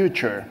near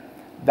future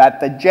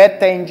that the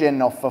jet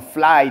engine of a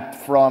flight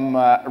from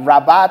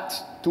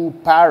Rabat to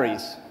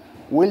Paris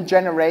will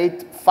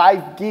generate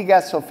 5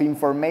 gigas of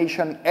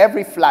information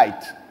every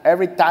flight.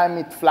 Every time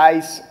it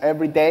flies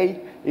every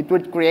day, it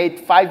would create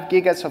 5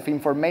 gigas of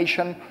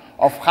information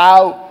of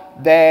how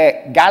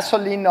the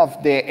gasoline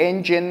of the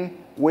engine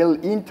will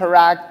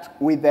interact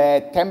with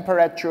the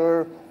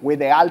temperature, with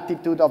the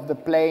altitude of the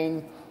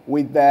plane,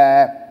 with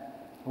the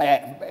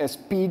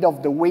speed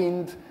of the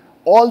wind.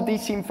 All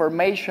this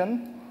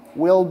information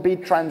will be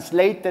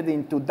translated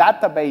into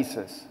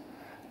databases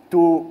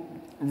to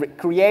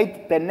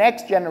create the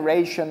next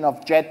generation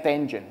of jet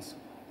engines.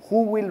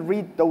 Who will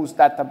read those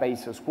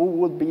databases? Who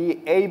will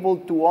be able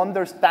to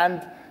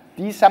understand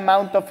this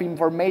amount of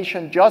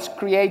information just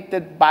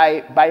created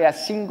by a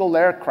single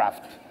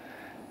aircraft?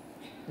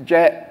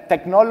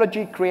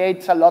 Technology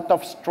creates a lot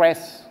of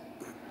stress,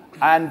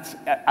 and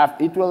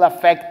it will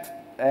affect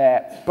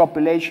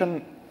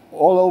population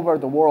all over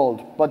the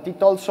world, but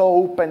it also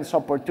opens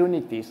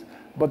opportunities.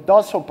 But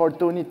those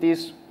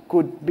opportunities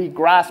could be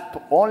grasped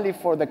only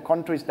for the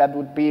countries that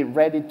would be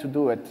ready to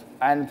do it.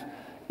 And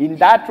in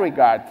that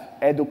regard,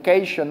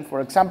 education,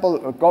 for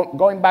example,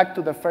 going back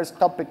to the first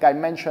topic I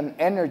mentioned,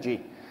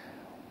 energy.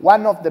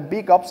 One of the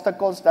big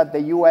obstacles that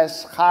the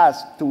US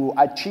has to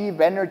achieve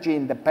energy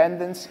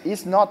independence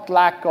is not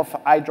lack of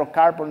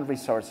hydrocarbon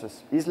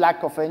resources, it's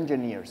lack of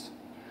engineers.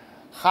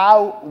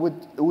 How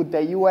would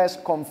the US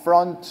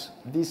confront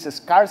this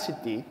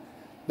scarcity?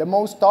 The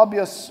most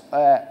obvious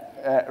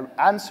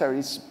answer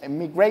is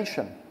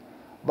migration.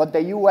 But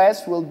the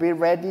US will be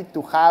ready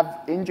to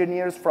have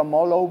engineers from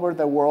all over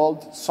the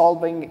world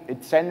solving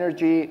its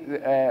energy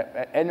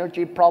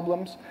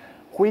problems.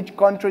 Which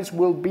countries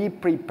will be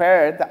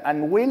prepared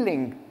and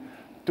willing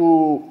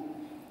to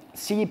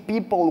see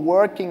people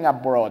working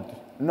abroad,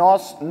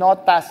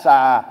 not as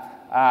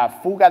a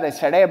fuga de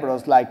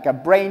cerebros, like a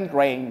brain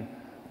drain,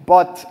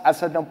 but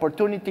as an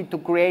opportunity to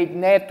create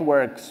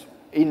networks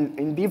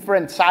in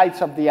different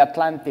sides of the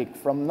Atlantic,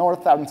 from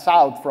north and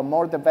south, from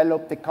more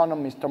developed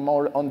economies to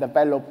more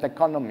undeveloped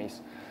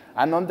economies,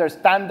 and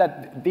understand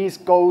that this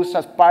goes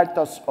as part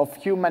of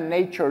human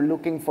nature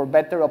looking for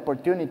better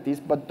opportunities,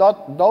 but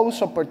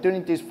those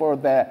opportunities for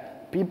the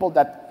people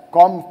that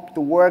come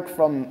to work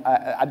from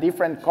a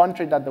different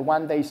country than the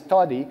one they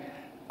study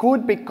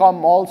could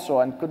become also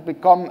and could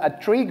become a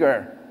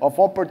trigger of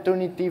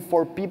opportunity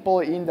for people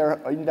in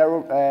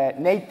their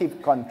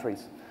native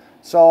countries.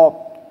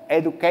 So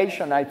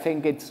education, I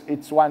think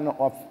it's one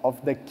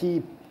of the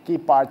key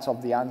parts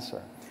of the answer.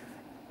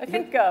 I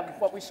think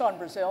what we saw in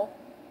Brazil,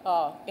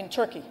 in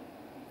Turkey,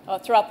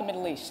 throughout the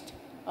Middle East,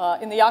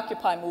 in the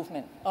Occupy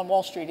movement on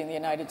Wall Street in the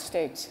United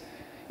States,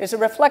 is a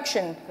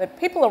reflection that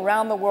people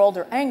around the world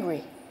are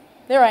angry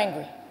They're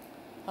angry.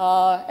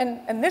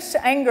 And this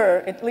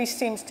anger, at least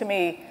seems to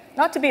me,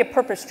 not to be a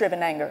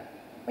purpose-driven anger.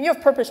 When you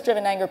have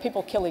purpose-driven anger,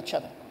 people kill each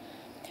other.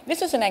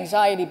 This is an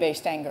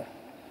anxiety-based anger.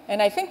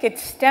 And I think it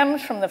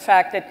stems from the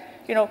fact that,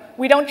 you know,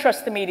 we don't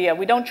trust the media,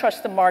 we don't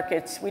trust the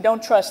markets, we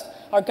don't trust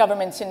our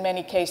governments in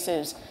many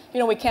cases. You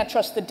know, we can't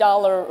trust the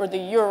dollar or the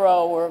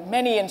euro, or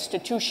many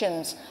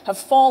institutions have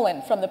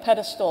fallen from the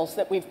pedestals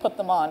that we've put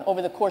them on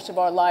over the course of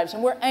our lives,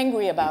 and we're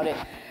angry about it.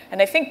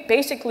 And I think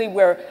basically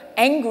we're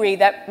angry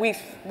that we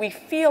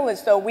feel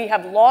as though we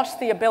have lost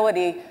the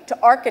ability to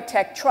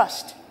architect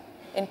trust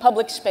in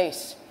public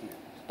space.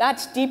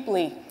 That's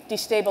deeply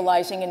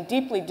destabilizing and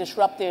deeply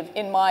disruptive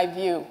in my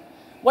view.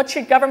 What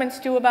should governments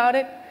do about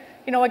it?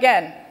 You know,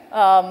 again,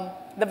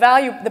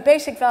 the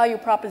basic value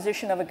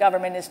proposition of a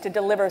government is to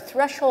deliver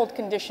threshold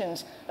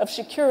conditions of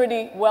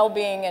security,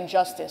 well-being, and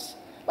justice.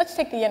 Let's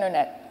take the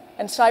internet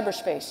and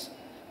cyberspace.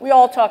 We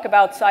all talk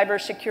about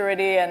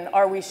cybersecurity and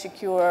are we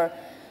secure?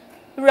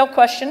 The real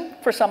question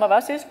for some of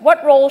us is,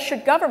 what role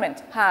should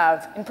government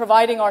have in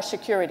providing our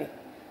security?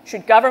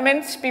 Should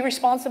governments be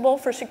responsible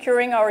for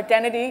securing our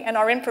identity and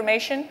our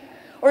information?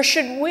 Or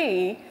should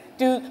we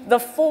do the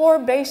four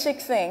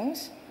basic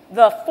things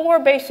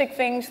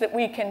that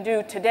we can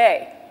do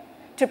today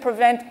to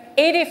prevent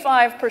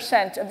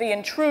 85% of the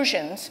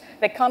intrusions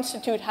that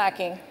constitute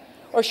hacking?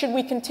 Or should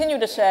we continue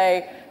to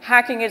say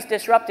hacking is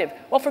disruptive?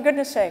 Well, for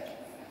goodness sake,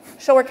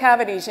 so are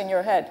cavities in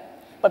your head.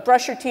 But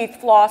brush your teeth,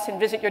 floss, and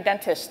visit your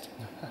dentist.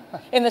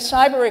 In the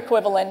cyber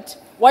equivalent,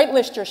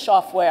 whitelist your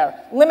software,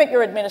 limit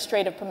your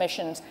administrative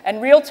permissions,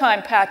 and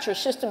real-time patch your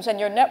systems and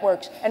your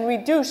networks, and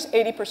reduce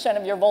 80%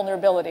 of your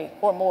vulnerability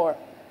or more.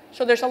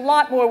 So there's a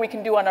lot more we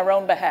can do on our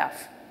own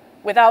behalf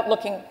without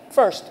looking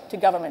first to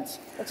governments.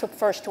 Let's look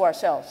first to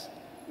ourselves.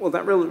 Well,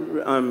 that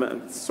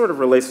really sort of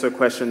relates to a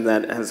question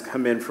that has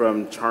come in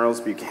from Charles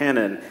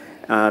Buchanan.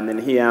 And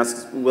he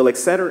asks, will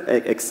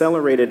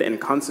accelerated and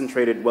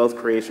concentrated wealth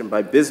creation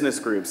by business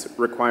groups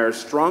require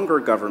stronger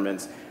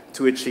governments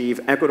to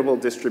achieve equitable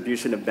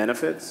distribution of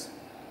benefits?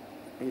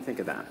 What do you think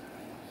of that?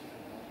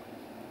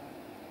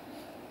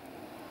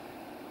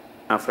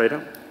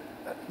 Alfredo,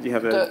 do you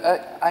have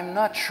I'm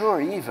not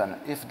sure even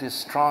if these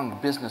strong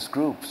business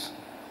groups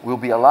will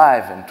be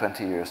alive in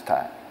 20 years'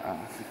 time.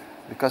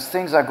 Because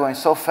things are going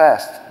so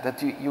fast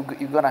that you're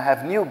going to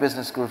have new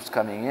business groups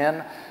coming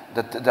in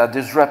that are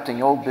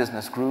disrupting old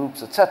business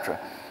groups, etc.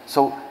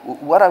 So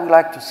what I would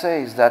like to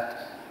say is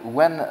that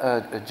when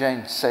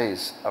Jane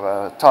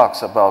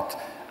talks about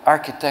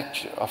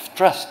architecture of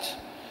trust,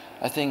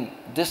 I think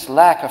this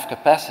lack of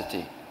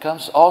capacity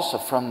comes also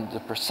from the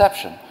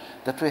perception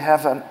that we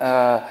have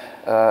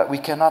we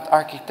cannot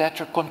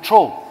architecture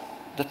control,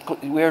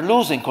 that we are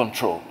losing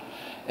control.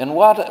 And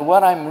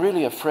what I'm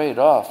really afraid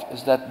of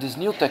is that these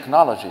new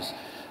technologies,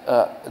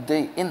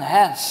 they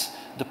enhance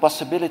the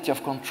possibility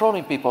of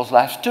controlling people's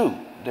lives too.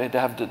 They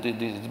have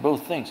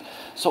both things.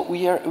 So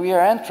we are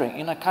entering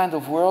in a kind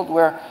of world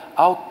where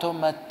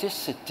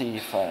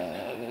automaticity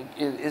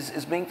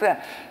is being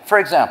planned. For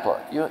example,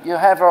 you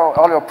have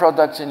all your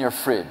products in your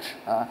fridge.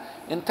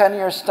 In 10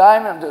 years'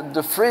 time,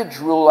 the fridge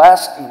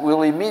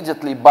will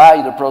immediately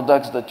buy the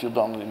products that you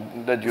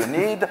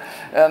need,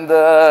 and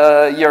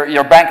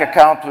your bank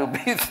account will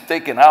be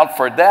taken out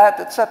for that,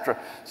 etc.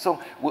 So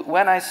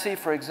when I see,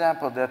 for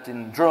example, that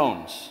in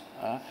drones,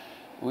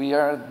 we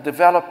are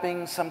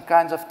developing some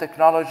kinds of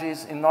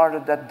technologies in order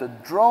that the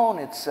drone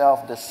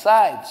itself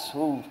decides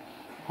who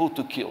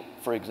to kill,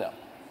 for example.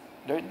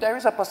 There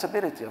is a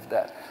possibility of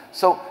that.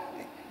 So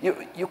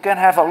you can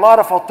have a lot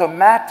of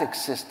automatic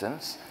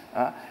systems,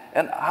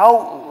 and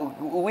how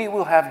we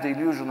will have the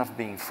illusion of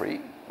being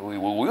free. We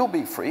will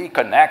be free,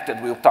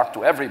 connected, we'll talk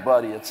to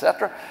everybody,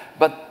 etc.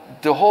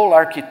 But the whole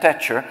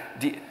architecture,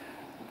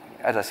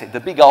 as I say, the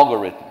big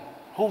algorithm,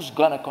 who's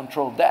going to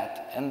control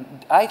that? And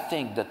I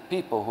think that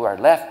people who are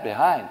left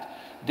behind,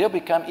 they'll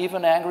become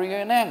even angrier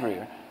and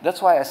angrier. That's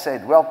why I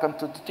said, welcome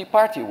to the Tea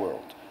Party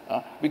world.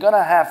 We're going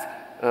to have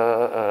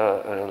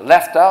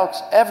left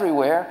outs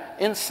everywhere,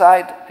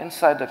 inside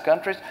the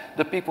countries,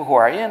 the people who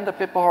are in, the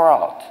people who are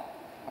out.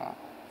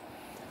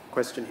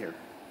 Question here.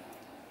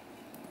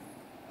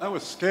 I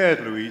was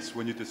scared, Luis,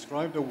 when you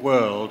described a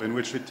world in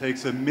which it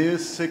takes a mere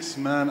 6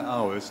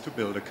 man-hours to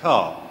build a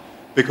car.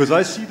 Because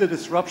I see the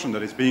disruption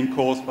that is being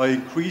caused by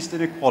increased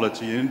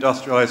inequality in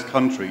industrialized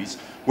countries,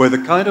 where the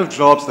kind of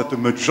jobs that the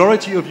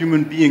majority of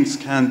human beings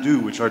can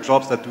do, which are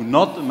jobs that do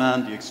not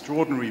demand the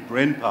extraordinary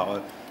brain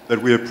power that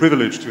we are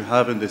privileged to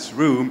have in this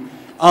room,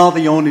 are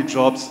the only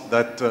jobs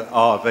that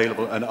are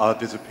available and are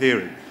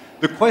disappearing.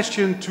 The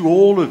question to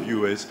all of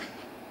you is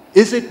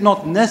it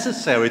not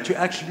necessary to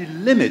actually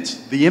limit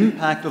the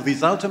impact of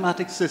these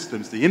automatic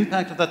systems, the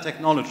impact of that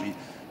technology,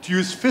 to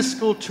use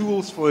fiscal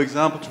tools, for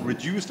example, to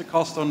reduce the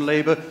cost on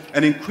labor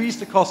and increase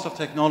the cost of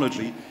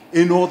technology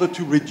in order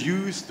to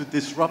reduce the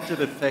disruptive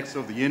effects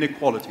of the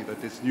inequality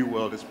that this new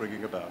world is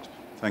bringing about?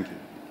 Thank you.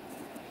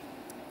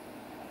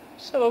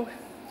 So,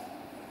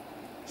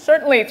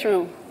 certainly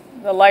through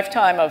the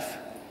lifetime of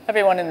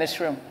everyone in this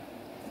room,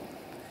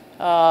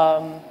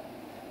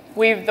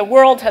 The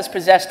world has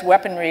possessed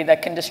weaponry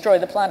that can destroy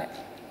the planet.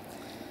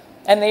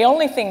 And the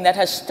only thing that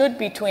has stood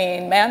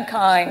between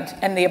mankind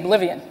and the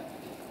oblivion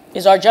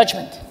is our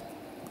judgment.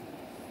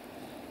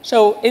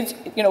 So,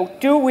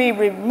 do we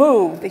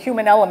remove the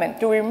human element?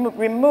 Do we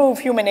remove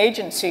human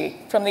agency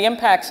from the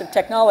impacts of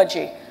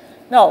technology?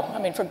 No. I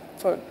mean,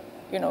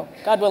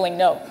 God willing,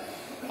 no.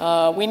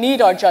 We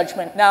need our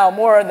judgment now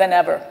more than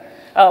ever.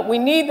 We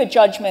need the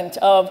judgment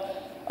of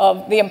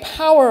the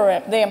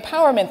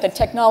empowerment that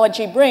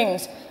technology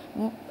brings,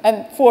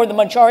 and for the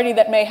majority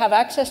that may have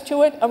access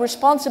to it, a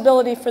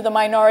responsibility for the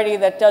minority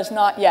that does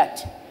not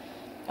yet.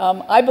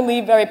 I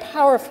believe very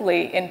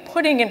powerfully in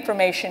putting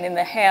information in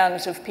the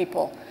hands of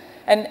people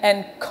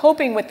and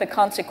coping with the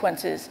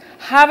consequences,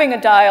 having a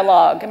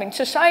dialogue. I mean,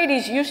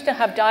 societies used to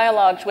have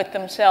dialogues with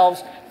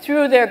themselves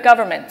through their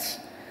governments.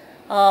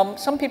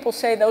 Some people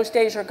say those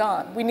days are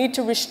gone. We need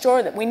to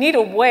restore them. We need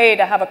a way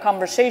to have a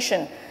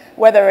conversation,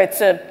 whether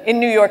it's in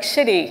New York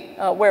City,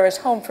 where is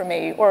home for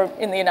me, or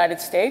in the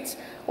United States,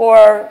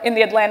 or in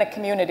the Atlantic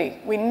community.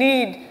 We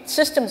need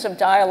systems of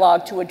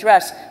dialogue to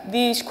address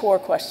these core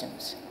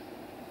questions.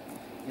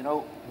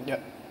 Yeah.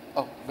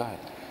 Oh, go ahead.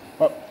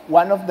 Well,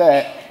 one of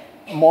the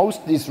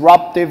most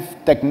disruptive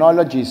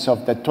technologies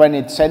of the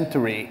 20th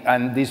century,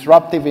 and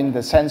disruptive in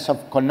the sense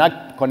of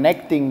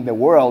connecting the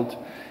world,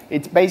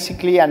 it's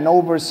basically an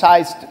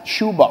oversized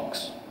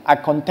shoebox, a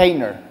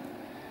container.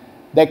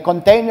 The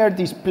container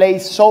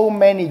displays so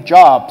many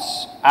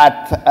jobs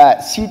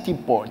at city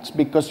ports,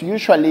 because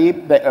usually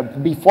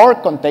before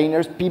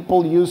containers,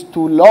 people used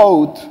to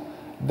load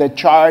the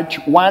charge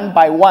one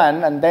by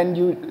one, and then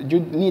you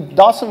need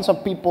dozens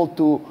of people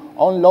to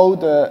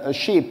unload a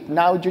ship.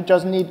 Now you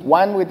just need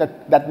one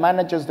that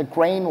manages the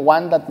crane,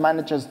 one that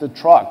manages the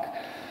truck.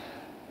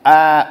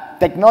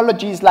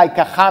 Technology is like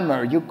a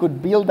hammer. You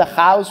could build a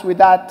house with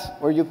that,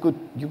 or you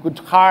could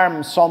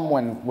harm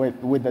someone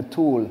with a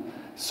tool.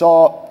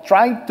 So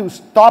trying to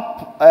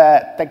stop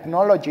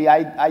technology,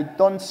 I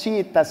don't see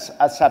it as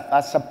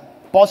a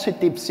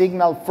positive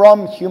signal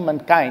from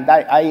humankind.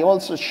 I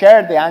also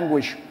share the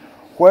anguish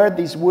where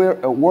this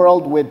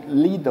world would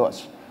lead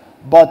us.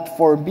 But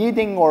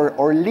forbidding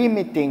or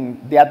limiting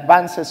the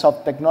advances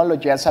of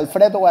technology, as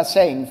Alfredo was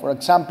saying, for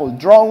example,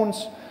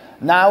 drones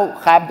now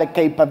have the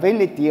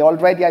capability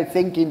already, I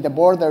think, in the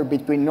border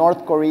between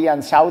North Korea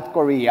and South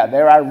Korea.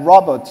 There are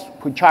robots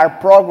which are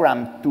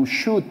programmed to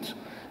shoot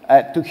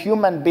to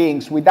human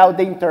beings without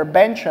the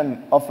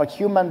intervention of a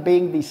human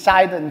being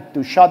deciding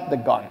to shot the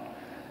gun.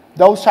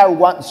 Those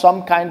are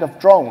some kind of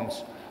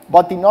drones.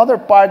 But in other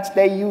parts,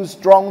 they use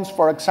drones,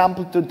 for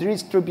example, to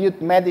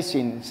distribute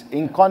medicines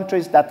in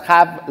countries that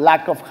have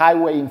lack of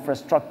highway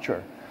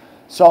infrastructure.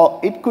 So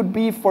it could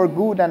be for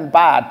good and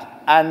bad.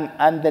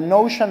 And the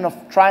notion of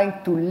trying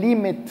to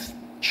limit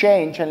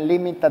change and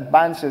limit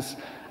advances,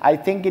 I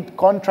think it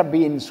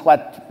contravenes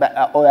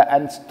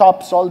and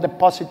stops all the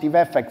positive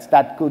effects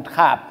that could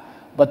have.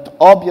 But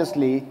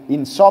obviously,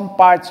 in some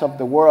parts of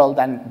the world,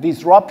 and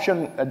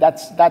disruption,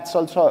 that's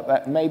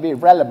also maybe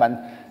relevant,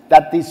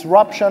 that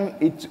disruption,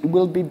 it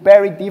will be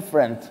very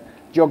different,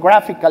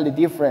 geographically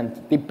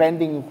different,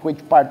 depending which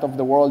part of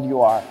the world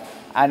you are.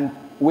 And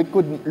we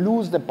could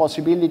lose the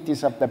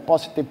possibilities of the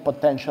positive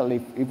potential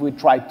if we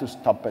try to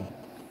stop it.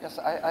 Yes,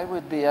 I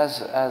would be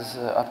as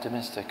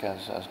optimistic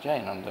as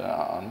Jane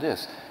on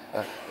this.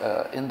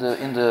 In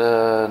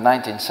the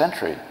 19th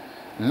century,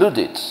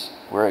 Ludites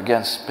were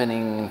against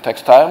spinning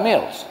textile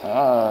mills.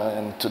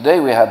 And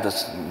today we have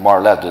this, more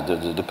or less,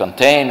 the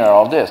container,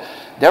 all this.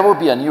 There will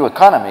be a new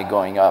economy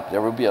going up.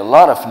 There will be a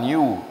lot of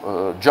new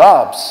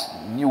jobs,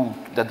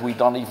 that we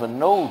don't even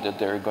know that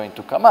they're going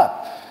to come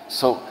up.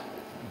 So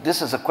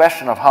this is a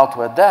question of how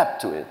to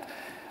adapt to it.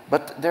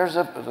 But there's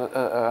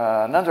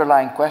an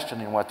underlying question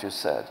in what you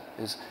said,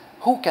 is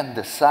who can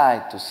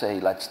decide to say,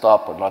 let's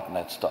stop or not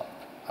let's stop?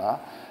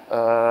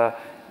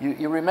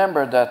 You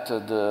remember that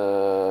the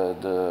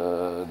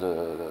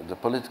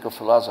political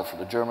philosopher,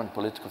 the German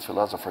political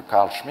philosopher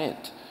Carl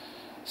Schmitt,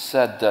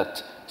 said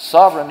that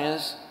sovereign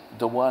is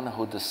the one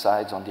who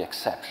decides on the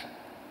exception.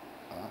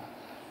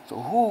 So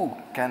who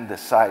can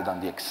decide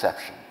on the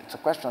exception? It's a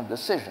question of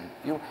decision.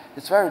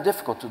 It's very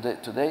difficult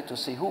today to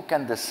see who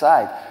can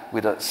decide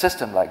with a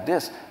system like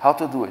this how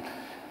to do it.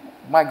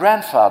 My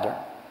grandfather,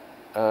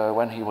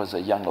 when he was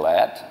a young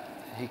lad,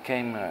 he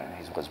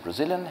was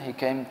Brazilian, he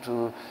came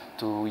to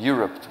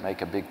Europe to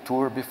make a big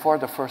tour before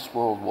the First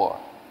World War.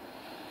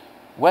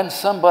 When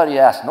somebody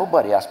asked,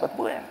 nobody asked, but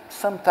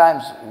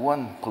sometimes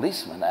one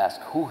policeman asked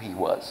who he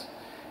was,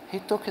 he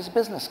took his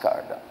business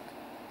card out.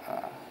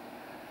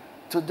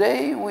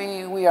 Today,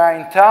 we are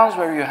in towns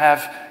where you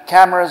have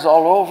cameras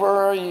all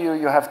over,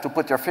 you have to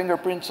put your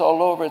fingerprints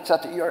all over,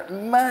 etc. You're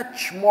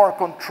much more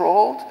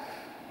controlled,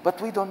 but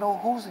we don't know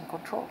who's in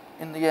control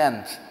in the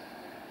end.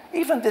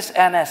 Even this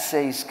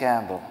NSA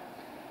scandal,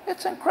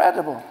 it's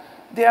incredible.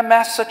 They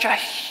amassed such a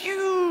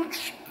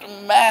huge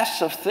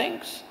mass of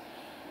things,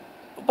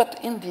 but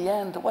in the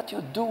end, what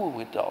you do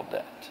with all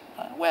that?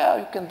 Well,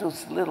 you can do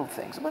little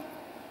things, but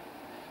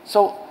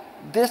so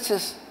this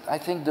is, I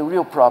think, the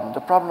real problem,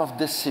 the problem of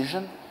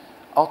decision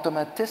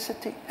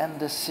automaticity and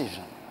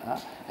decision.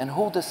 And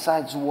who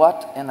decides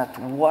what and at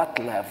what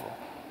level.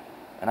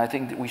 And I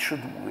think that we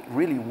should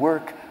really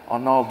work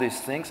on all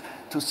these things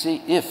to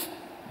see if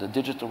the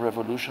digital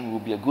revolution will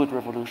be a good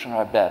revolution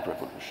or a bad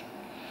revolution.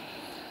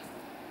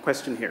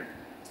 Question here.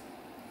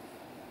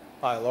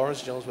 Hi,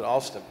 Lawrence Jones with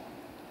Alston.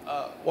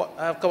 I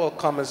have a couple of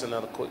comments and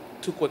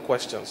two quick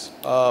questions.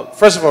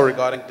 First of all,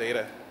 regarding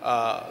data.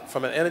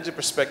 From an energy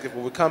perspective,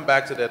 when we come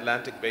back to the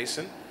Atlantic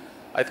Basin,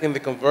 I think the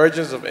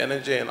convergence of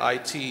energy and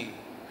IT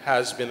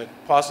has been a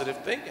positive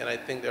thing, and I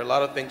think there are a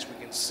lot of things we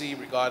can see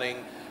regarding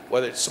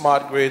whether it's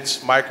smart grids,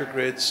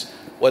 microgrids,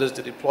 what is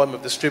the deployment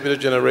of distributed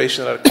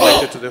generation that are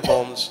connected to the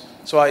homes.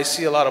 So I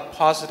see a lot of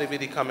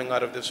positivity coming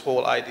out of this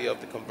whole idea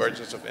of the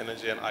convergence of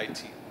energy and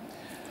IT.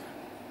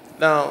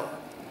 Now,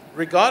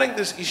 regarding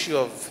this issue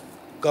of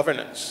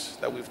governance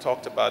that we've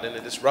talked about and the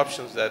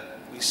disruptions that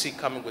we see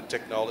coming with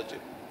technology,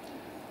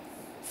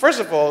 first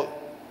of all,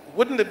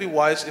 wouldn't it be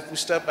wise if we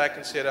step back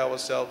and say to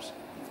ourselves,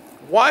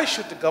 why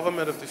should the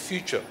government of the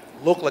future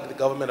look like the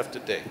government of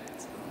today?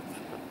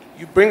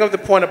 You bring up the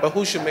point about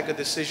who should make a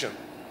decision.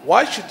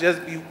 Why should there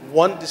be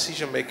one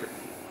decision maker?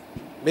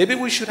 Maybe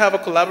we should have a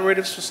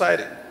collaborative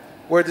society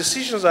where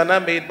decisions are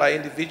not made by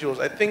individuals.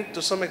 I think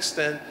to some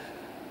extent,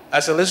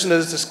 as I listen to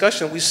this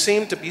discussion, we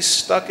seem to be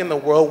stuck in a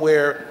world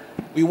where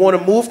we want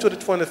to move to the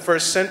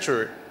 21st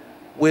century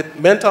with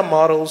mental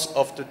models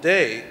of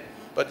today,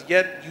 but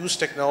yet use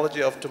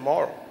technology of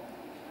tomorrow.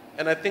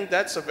 And I think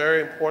that's a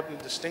very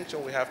important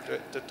distinction we have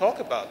to talk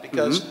about,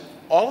 because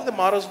all of the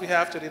models we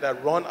have today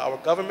that run our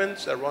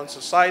governments, that run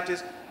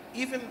societies,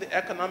 even the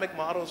economic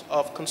models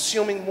of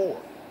consuming more.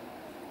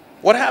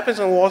 What happens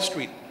on Wall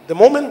Street? The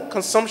moment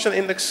consumption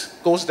index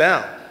goes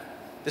down,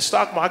 the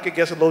stock market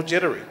gets a little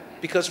jittery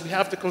because we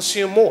have to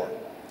consume more.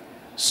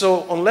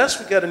 So unless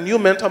we get a new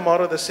mental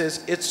model that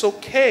says it's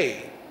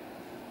okay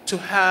to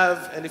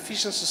have an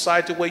efficient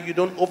society where you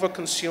don't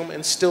overconsume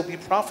and still be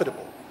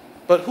profitable.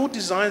 But who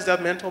designs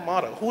that mental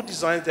model? Who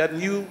designs that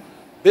new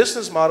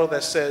business model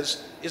that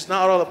says it's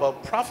not all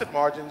about profit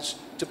margins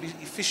to be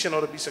efficient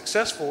or to be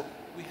successful?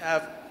 We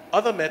have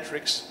other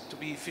metrics to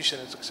be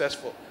efficient and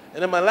successful.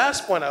 And then my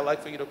last point I'd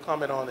like for you to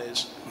comment on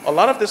is, a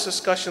lot of this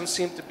discussion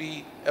seems to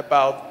be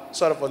about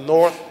sort of a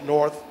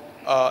north-north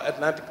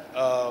Atlantic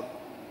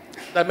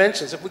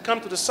dimensions. If we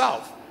come to the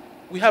South,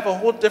 we have a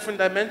whole different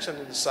dimension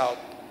in the South.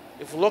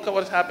 If we look at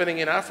what's happening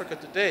in Africa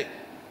today,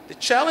 the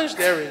challenge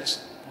there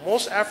is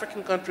most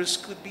African countries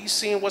could be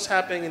seeing what's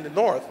happening in the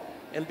North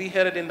and be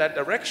headed in that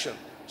direction.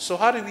 So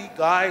how do we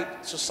guide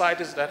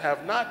societies that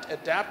have not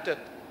adapted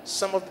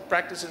some of the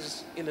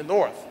practices in the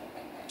North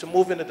to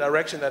move in a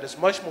direction that is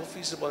much more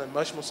feasible and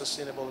much more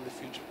sustainable in the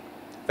future?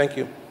 Thank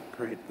you.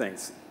 Great,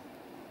 thanks.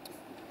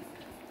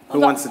 Who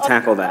wants to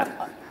tackle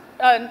that?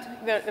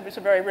 There was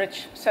a very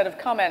rich set of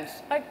comments.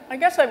 I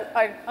guess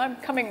I'm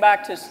coming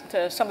back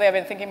to something I've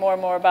been thinking more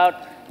and more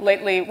about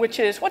lately, which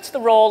is what's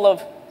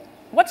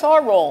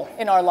our role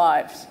in our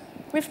lives?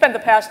 We've spent the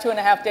past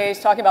 2.5 days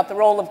talking about the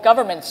role of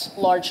governments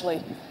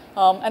largely.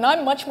 And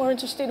I'm much more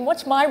interested in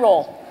what's my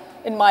role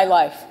in my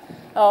life?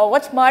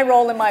 What's my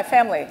role in my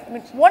family? I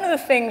mean, one of the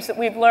things that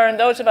we've learned,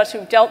 those of us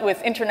who've dealt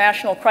with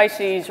international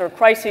crises or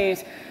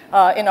crises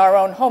in our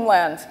own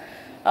homelands,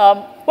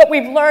 what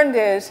we've learned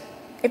is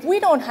if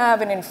we don't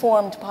have an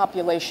informed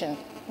population,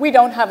 we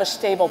don't have a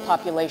stable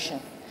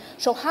population.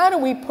 So how do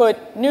we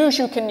put news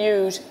you can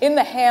use in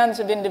the hands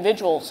of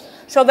individuals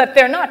so that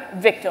they're not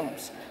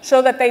victims,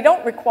 so that they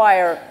don't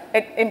require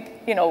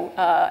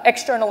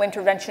external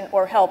intervention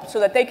or help, so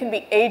that they can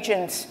be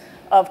agents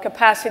of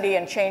capacity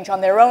and change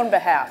on their own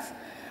behalf?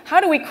 How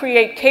do we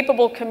create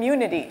capable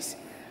communities?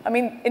 I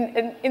mean,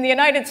 in the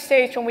United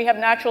States, when we have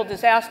natural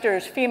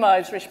disasters, FEMA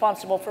is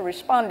responsible for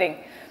responding.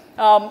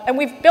 And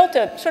we've built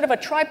a sort of a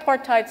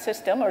tripartite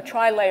system or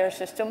tri-layer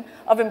system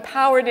of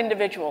empowered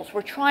individuals.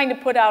 We're trying to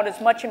put out as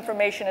much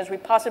information as we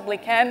possibly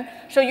can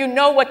so you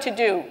know what to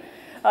do.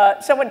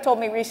 Someone told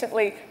me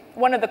recently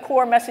one of the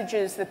core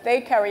messages that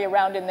they carry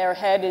around in their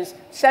head is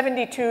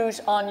 72's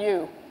on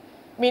you.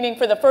 Meaning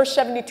for the first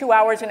 72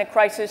 hours in a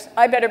crisis,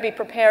 I better be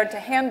prepared to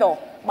handle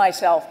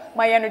myself,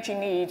 my energy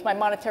needs, my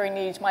monetary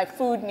needs, my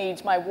food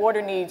needs, my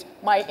water needs,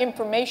 my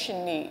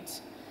information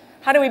needs.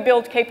 How do we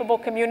build capable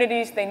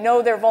communities? They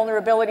know their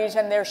vulnerabilities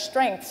and their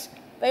strengths.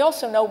 They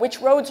also know which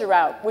roads are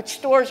out, which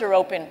stores are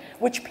open,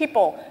 which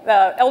people,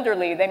 the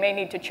elderly, they may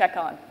need to check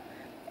on.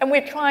 And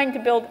we're trying to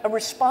build a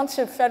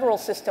responsive federal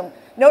system.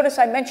 Notice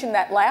I mentioned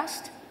that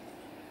last,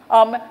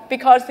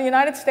 because the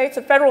United States,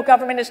 the federal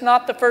government is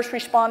not the first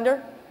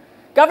responder.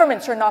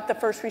 Governments are not the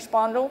first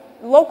responder,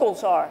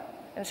 locals are.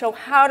 And so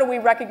how do we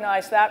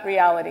recognize that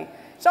reality?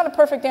 It's not a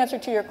perfect answer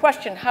to your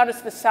question, how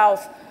does the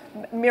South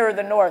mirror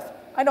the North?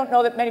 I don't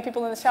know that many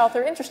people in the South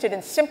are interested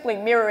in simply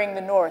mirroring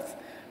the North,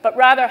 but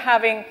rather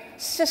having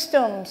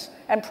systems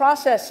and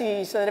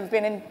processes that have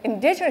been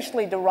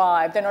indigenously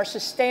derived and are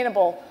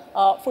sustainable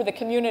for the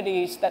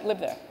communities that live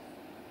there.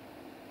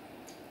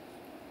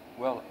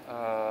 Well,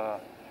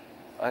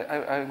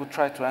 I would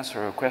try to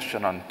answer a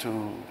question on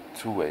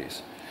two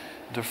ways.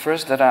 The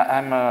first that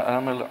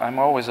I'm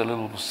always a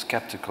little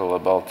skeptical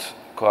about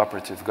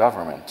cooperative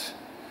government,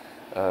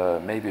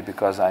 maybe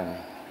because I'm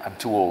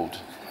too old,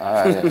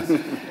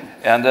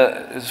 and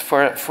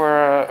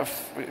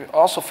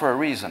also for a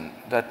reason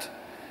that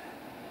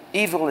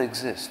evil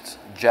exists,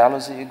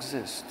 jealousy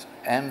exists,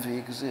 envy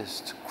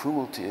exists,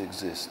 cruelty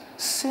exists,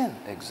 sin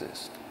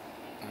exists.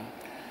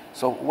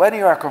 So when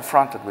you are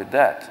confronted with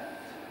that,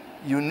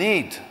 you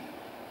need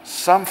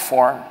some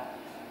form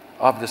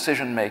of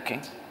decision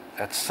making.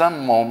 At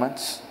some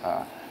moments,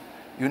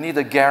 you need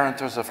a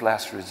guarantors of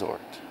last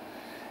resort.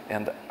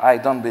 And I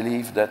don't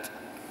believe that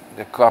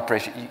the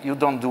cooperation, you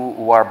don't do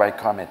war by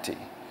committee,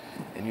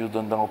 and you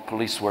don't do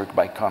police work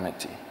by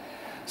committee.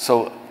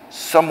 So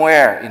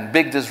somewhere in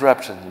big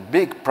disruptions, in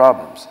big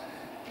problems,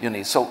 you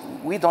need. So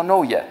we don't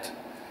know yet.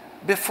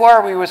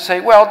 Before we would say,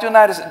 well, the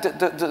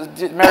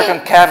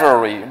American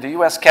cavalry, the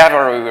US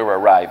cavalry will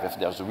arrive if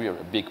there's really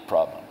a big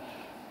problem.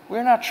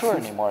 We're not sure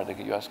anymore that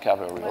the US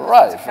cavalry will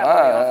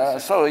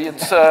arrive. So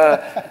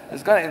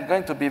it's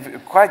going to be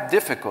quite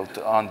difficult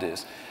on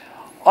this.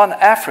 On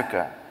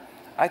Africa,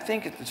 I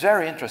think it's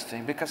very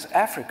interesting because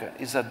Africa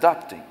is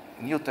adopting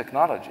new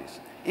technologies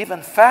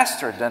even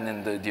faster than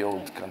in the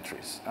old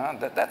countries.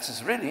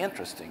 That's really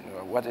interesting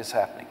what is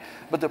happening.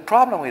 But the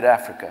problem with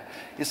Africa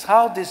is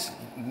how these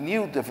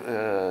new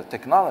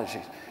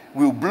technologies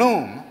will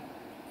bloom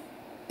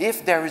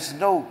if there is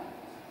no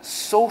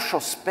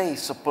social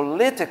space, a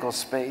political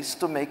space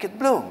to make it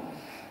bloom.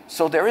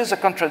 So there is a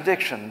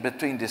contradiction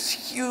between this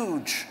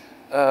huge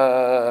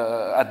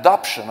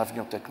adoption of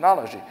new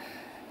technology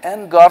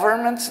and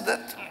governments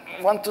that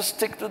want to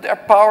stick to their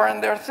power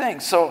and their thing.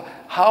 So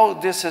how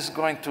this is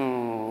going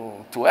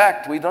to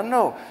act, we don't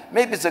know.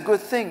 Maybe it's a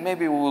good thing.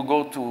 Maybe we will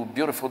go to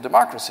beautiful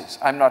democracies.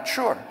 I'm not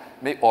sure.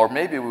 Or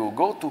maybe we will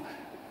go to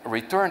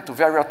return to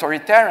very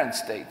authoritarian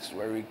states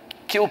where we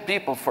kill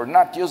people for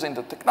not using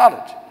the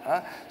technology.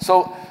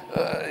 So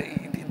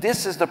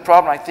this is the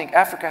problem. I think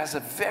Africa has a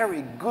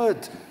very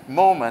good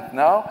moment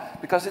now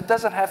because it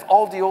doesn't have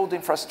all the old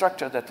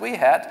infrastructure that we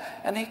had,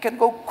 and it can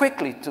go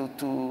quickly to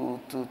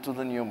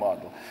the new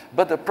model.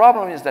 But the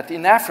problem is that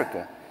in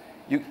Africa,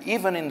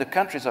 even in the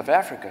countries of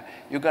Africa,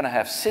 you're going to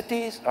have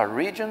cities or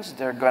regions,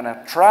 they're going to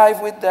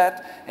thrive with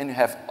that, and you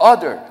have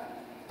other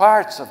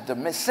parts of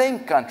the same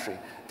country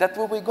that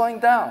will be going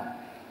down.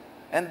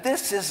 And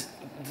this is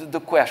the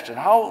question.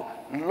 How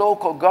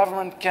local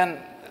government can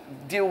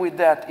deal with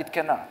that? It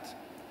cannot.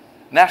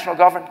 National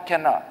government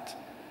cannot.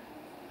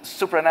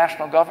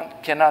 Supranational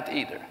government cannot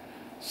either.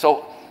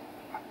 So,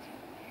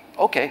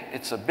 okay,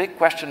 it's a big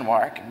question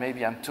mark.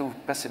 Maybe I'm too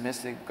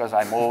pessimistic because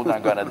I'm old,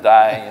 I'm going to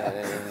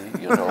die,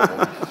 you know.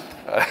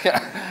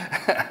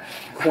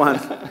 Juan.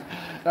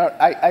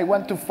 I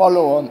want to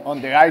follow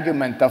on the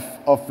argument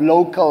of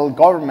local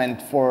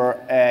government for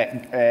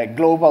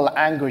global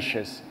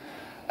anguishes.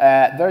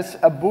 There's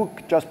a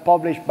book just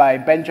published by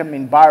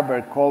Benjamin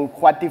Barber called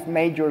What If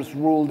Majors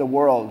Rule the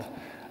World?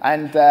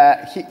 And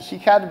he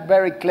had a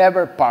very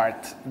clever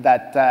part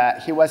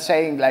that he was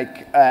saying,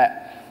 like,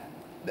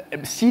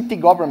 city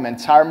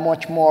governments are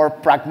much more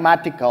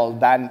pragmatical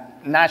than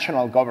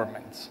national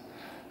governments.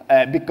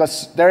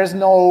 Because there is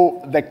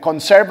no the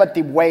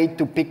conservative way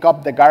to pick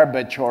up the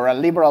garbage or a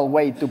liberal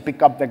way to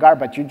pick up the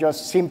garbage. You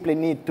just simply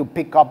need to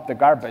pick up the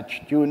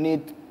garbage. You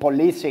need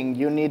policing.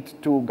 You need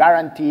to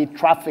guarantee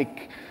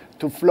traffic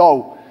to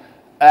flow.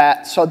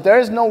 So there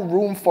is no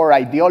room for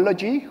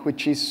ideology,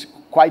 which is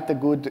quite a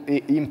good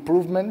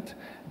improvement.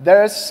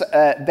 There's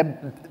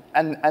the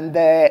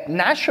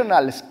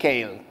national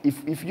scale.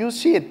 If you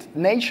see it,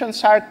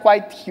 nations are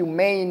quite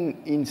humane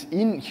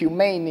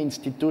humane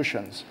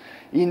institutions,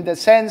 in the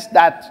sense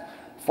that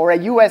for a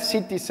US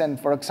citizen,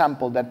 for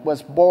example, that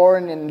was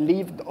born and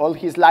lived all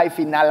his life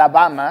in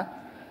Alabama,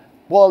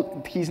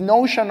 well, his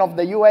notion of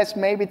the US,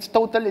 maybe it's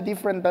totally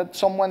different than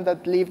someone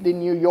that lived in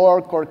New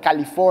York or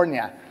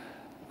California.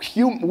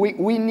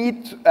 We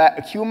need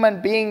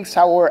human beings,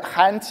 our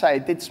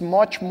hindsight, it's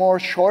much more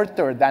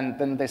shorter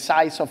than the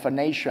size of a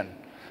nation.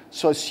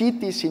 So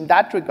cities in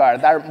that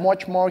regard are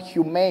much more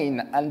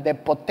humane, and the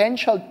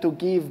potential to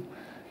give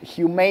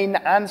humane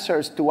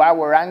answers to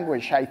our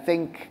anguish, I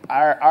think,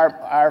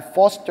 are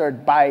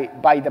fostered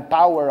by the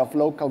power of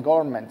local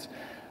governments.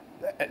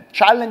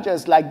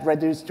 Challenges like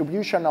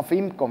redistribution of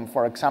income,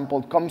 for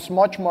example, comes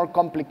much more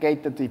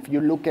complicated if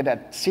you look at a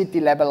city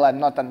level and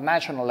not at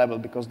national level,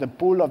 because the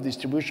pool of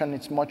distribution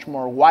is much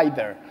more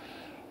wider.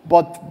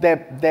 But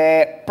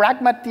the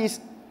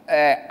pragmatist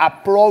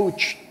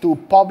approach to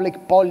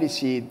public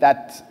policy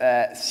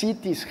that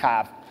cities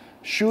have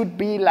should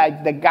be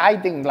like the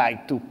guiding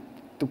light to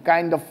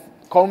kind of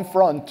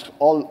confront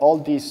all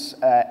these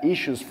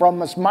issues.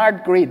 From a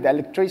smart grid,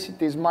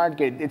 electricity smart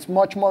grid, it's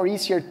much more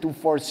easier to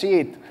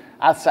foresee it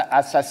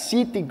as a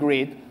city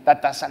grid than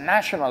as a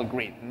national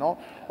grid, no?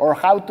 Or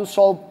how to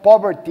solve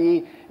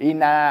poverty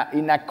in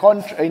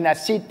a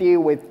city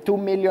with 2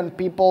 million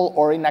people,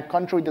 or in a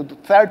country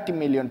with 30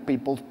 million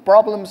people.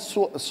 Problems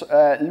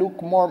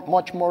look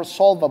much more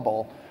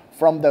solvable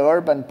from the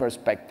urban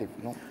perspective,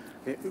 no?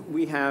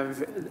 We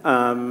have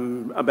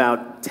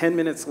about 10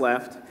 minutes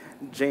left.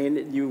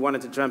 Jane, you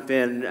wanted to jump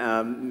in,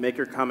 make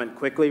your comment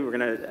quickly. We're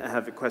going to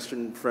have a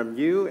question from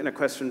you and a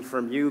question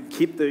from you.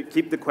 Keep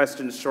the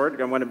questions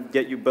short. I want to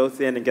get you both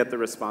in and get the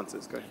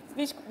responses. Go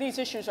ahead. These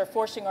issues are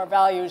forcing our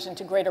values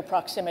into greater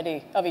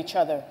proximity of each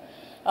other.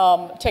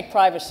 Take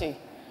privacy.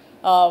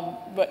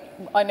 But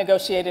I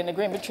negotiated an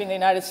agreement between the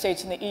United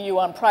States and the EU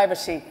on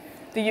privacy.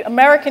 The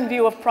American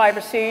view of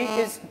privacy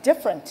is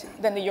different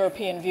than the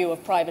European view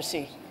of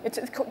privacy. It's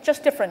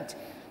just different.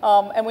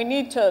 And we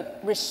need to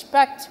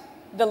respect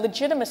the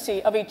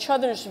legitimacy of each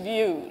other's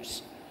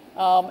views.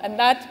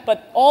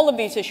 But all of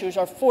these issues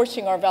are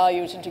forcing our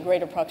values into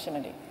greater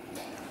proximity.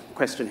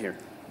 Question here.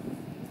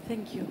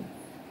 Thank you.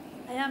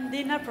 I am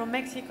Dina from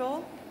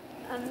Mexico,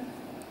 and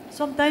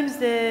sometimes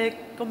the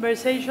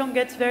conversation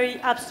gets very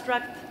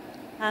abstract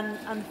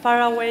and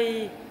far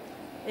away.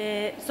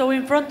 So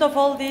in front of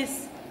all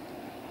these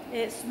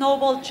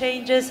snowball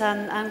changes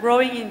and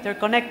growing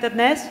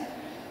interconnectedness,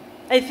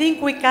 I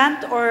think we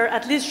can't, or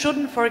at least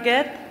shouldn't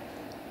forget,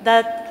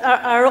 that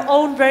our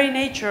own very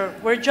nature,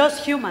 we're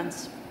just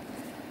humans.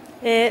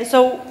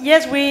 So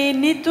yes, we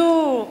need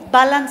to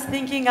balance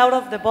thinking out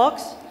of the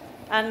box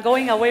and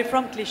going away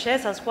from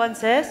cliches, as Juan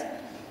says,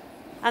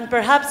 and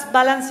perhaps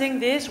balancing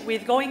this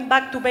with going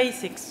back to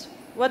basics.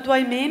 What do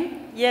I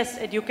mean? Yes,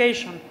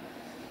 education.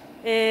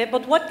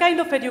 But what kind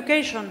of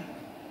education?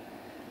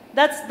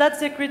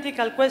 That's a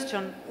critical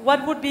question.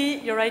 What would be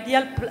your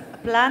ideal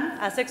plan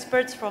as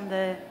experts from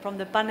the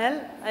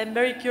panel? I'm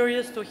very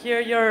curious to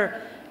hear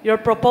your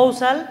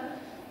proposal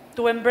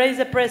to embrace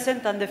the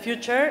present and the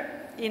future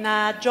in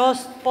a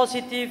just,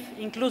 positive,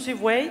 inclusive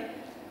way.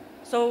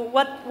 So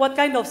what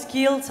kind of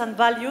skills and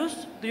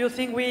values do you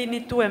think we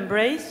need to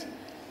embrace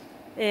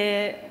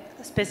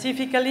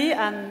specifically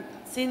and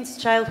since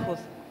childhood?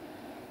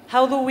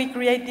 How do we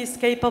create these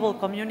capable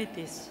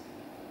communities?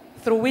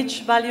 Through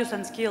which values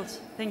and skills?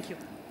 Thank you.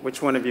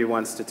 Which one of you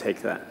wants to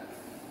take that?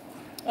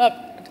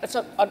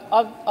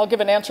 I'll give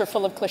an answer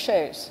full of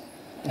cliches.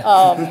 Do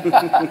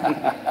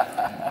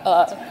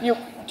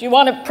you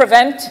want to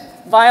prevent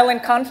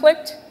violent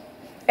conflict?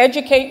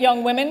 Educate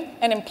young women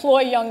and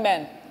employ young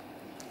men.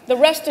 The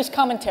rest is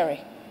commentary.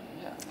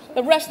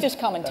 The rest is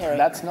commentary.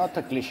 That's not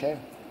a cliche.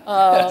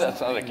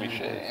 That's not a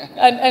cliche.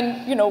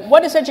 And you know,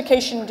 what does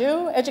education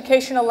do?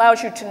 Education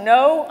allows you to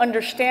know,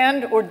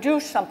 understand, or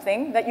do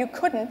something that you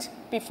couldn't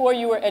before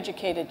you were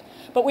educated.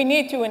 But we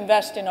need to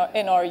invest in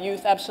our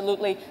youth,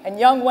 absolutely. And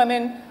young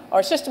women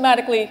are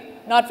systematically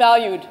not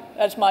valued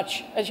as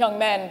much as young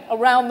men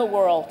around the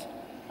world.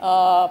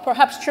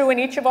 Perhaps true in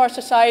each of our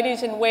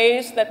societies in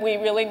ways that we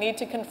really need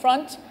to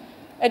confront.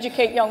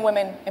 Educate young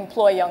women,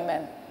 employ young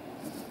men.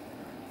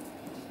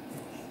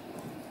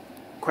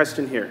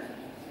 Question here.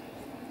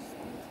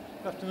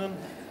 Good afternoon.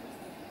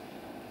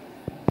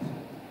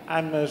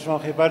 I'm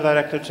João Ribeiro,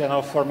 Director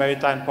General for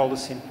Maritime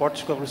Policy in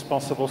Portugal,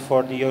 responsible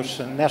for the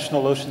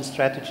National Ocean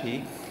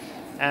Strategy.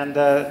 And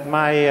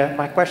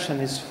my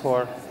question is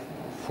for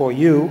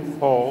you,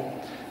 Holl.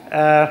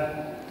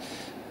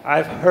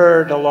 I've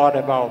heard a lot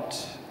about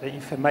the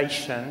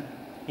information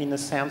in the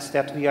sense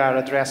that we are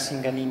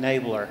addressing an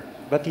enabler,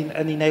 but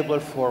an enabler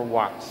for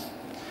what?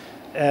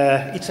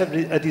 It's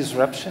a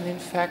disruption, in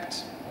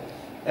fact.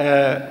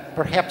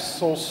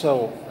 Perhaps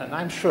also, and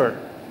I'm sure,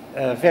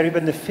 very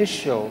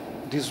beneficial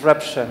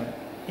disruption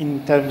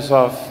in terms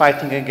of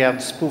fighting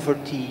against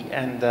poverty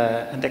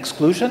and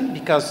exclusion,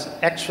 because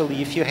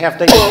actually if you have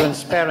data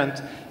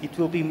transparent, it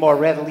will be more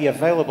readily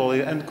available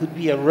and could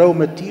be a raw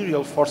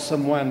material for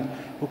someone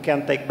who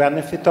can take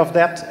benefit of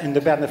that and the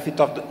benefit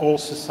of the whole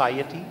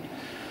society.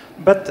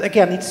 But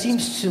again, it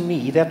seems to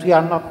me that we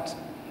are not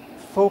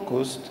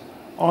focused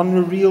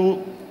on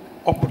real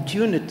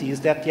opportunities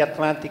that the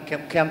Atlantic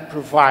can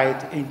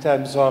provide in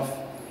terms of,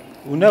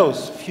 who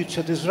knows,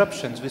 future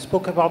disruptions. We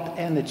spoke about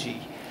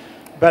energy,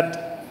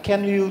 but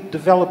can you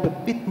develop a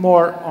bit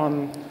more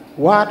on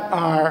what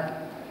are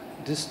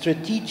the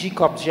strategic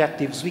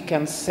objectives we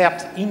can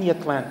set in the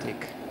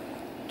Atlantic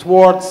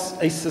towards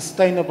a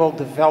sustainable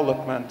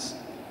development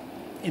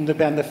in the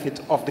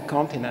benefit of the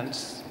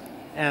continents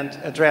and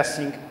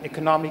addressing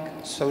economic,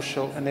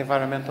 social, and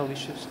environmental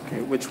issues?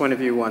 Okay, which one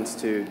of you wants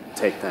to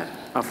take that?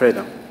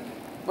 Alfredo.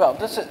 Well,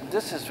 this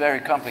is very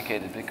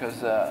complicated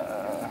because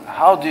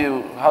how do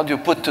you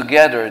put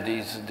together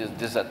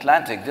this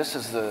Atlantic? This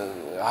is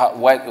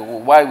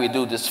why we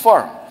do this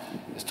forum,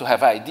 is to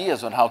have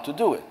ideas on how to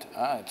do it.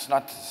 It's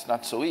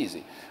not so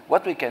easy.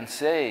 What we can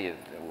say,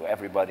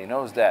 everybody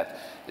knows that,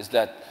 is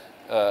that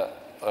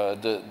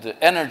the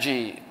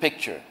energy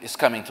picture is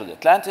coming to the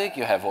Atlantic.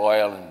 You have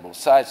oil on both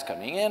sides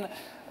coming in.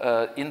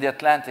 In the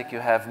Atlantic, you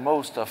have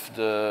most of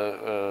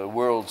the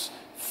world's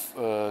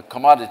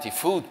commodity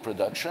food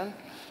production.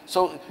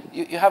 So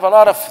you have a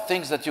lot of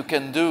things that you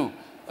can do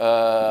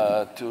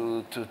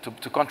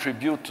to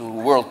contribute to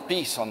world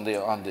peace on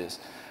this.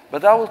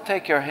 But I will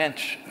take your hint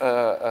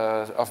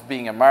of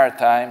being a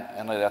maritime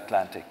and the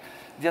Atlantic.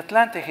 The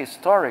Atlantic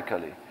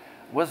historically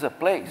was a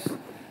place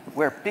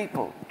where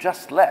people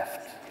just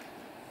left.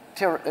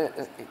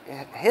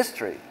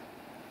 History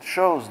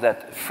shows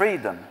that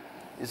freedom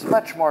is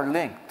much more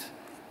linked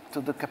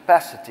to the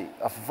capacity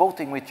of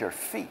voting with your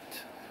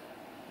feet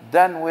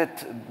than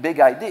with big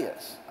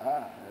ideas.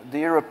 The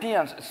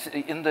Europeans,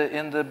 in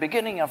the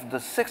beginning of the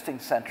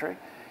 16th century,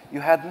 you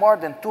had more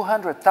than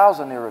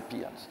 200,000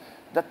 Europeans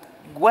that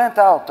went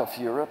out of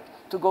Europe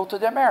to go to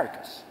the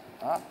Americas,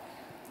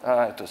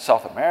 to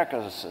South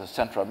America,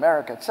 Central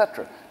America,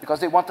 etc., because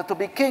they wanted to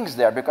be kings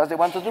there, because they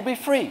wanted to be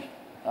free.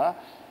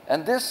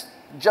 And this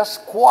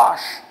just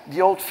squashed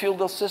the old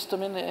feudal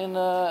system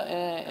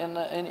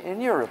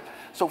in Europe.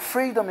 So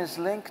freedom is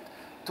linked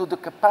to the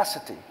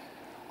capacity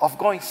of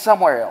going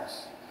somewhere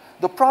else.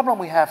 The problem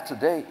we have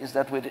today is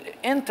that with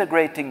the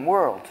integrating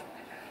world,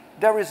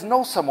 there is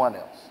no someone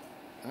else.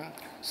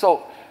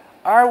 So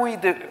are we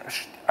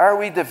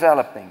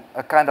developing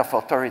a kind of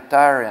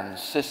authoritarian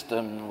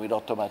system with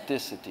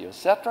automaticity,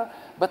 etc.?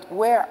 But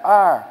where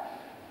are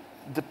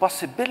the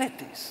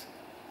possibilities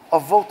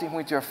of voting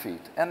with your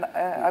feet? And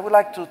I would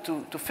like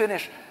to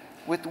finish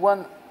with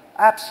one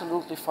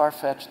absolutely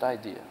far-fetched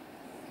idea,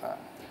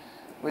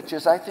 which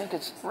is, I think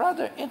it's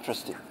rather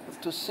interesting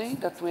to see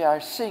that we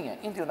are seeing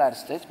in the United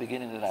States,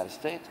 beginning in the United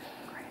States,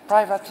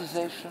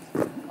 privatization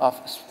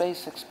of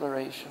space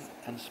exploration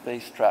and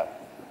space travel.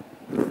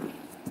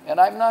 And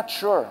I'm not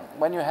sure,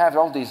 when you have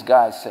all these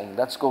guys saying,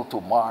 let's go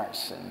to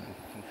Mars in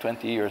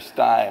 20 years'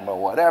 time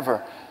or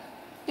whatever,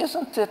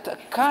 isn't it a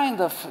kind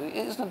of,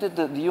 isn't it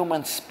the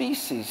human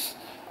species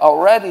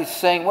already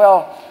saying,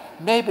 well,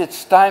 maybe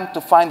it's time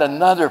to find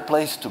another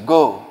place to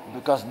go,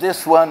 because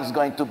this one is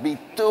going to be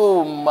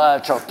too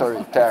much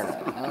authoritarian.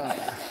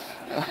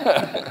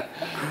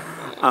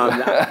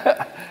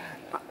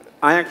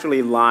 I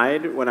actually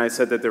lied when I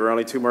said that there were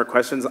only 2 more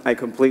questions. I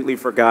completely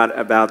forgot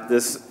about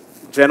this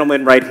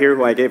gentleman right here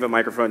who I gave a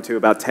microphone to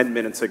about 10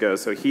 minutes ago,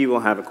 so he will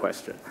have a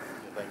question.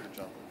 Thank you,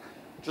 John.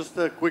 Just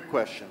a quick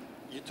question.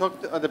 You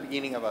talked at the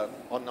beginning about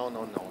unknown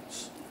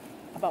unknowns.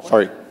 About what?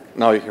 Sorry,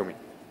 now you hear me.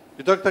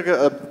 You talked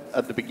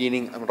at the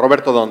beginning, I'm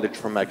Roberto Dondich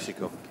from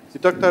Mexico. You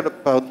talked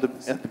at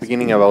the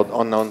beginning about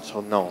unknowns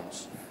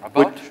unknowns.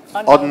 About?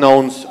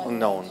 Unknowns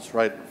unknowns,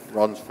 right?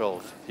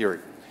 Rumsfeld's theory.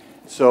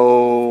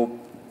 So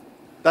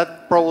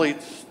that probably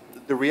is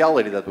the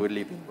reality that we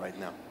live in right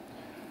now.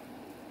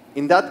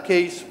 In that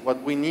case,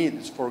 what we need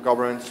is for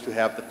governments to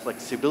have the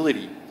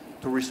flexibility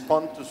to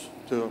respond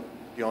to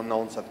the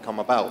unknowns that come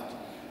about.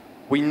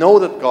 We know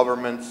that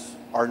governments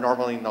are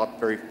normally not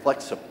very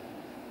flexible.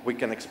 We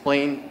can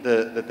explain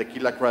the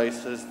tequila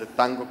crisis, the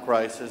tango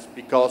crisis,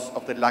 because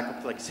of the lack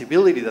of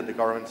flexibility that the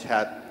governments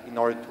had in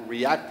order to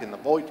react and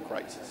avoid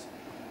crisis.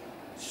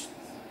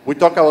 We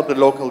talk about the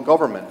local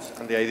governments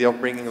and the idea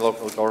of bringing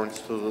local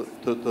governments to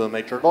the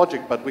major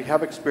logic, but we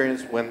have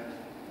experience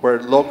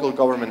where local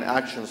government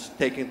actions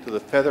taken to the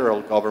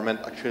federal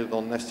government actually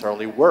don't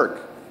necessarily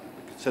work.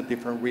 It's a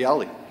different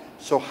reality.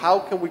 So how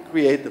can we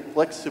create the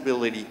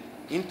flexibility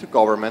into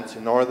governments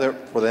in order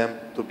for them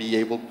to be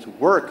able to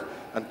work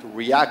and to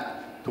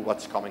react to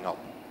what's coming up?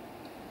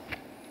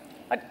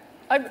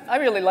 I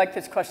really like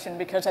this question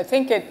because I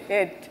think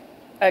it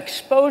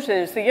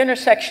exposes the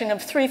intersection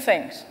of 3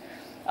 things.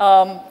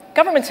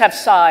 Governments have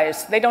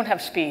size, they don't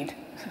have speed.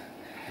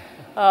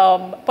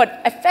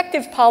 But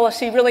effective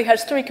policy really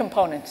has 3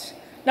 components.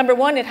 Number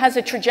 1, it has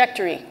a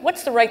trajectory.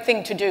 What's the right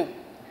thing to do?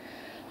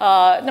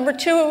 Number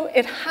 2,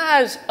 it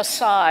has a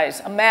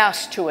size, a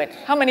mass to it.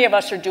 How many of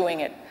us are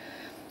doing it?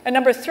 And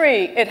number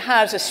 3, it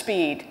has a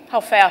speed.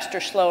 How fast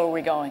or slow are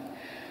we going?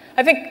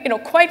 I think,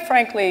 quite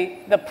frankly,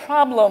 the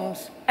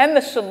problems and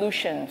the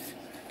solutions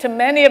to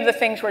many of the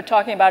things we're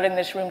talking about in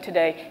this room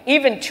today,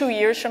 even 2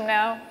 years from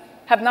now,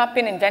 have not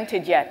been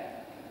invented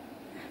yet.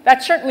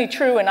 That's certainly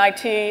true in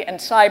IT and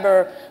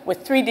cyber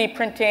with 3D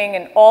printing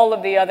and all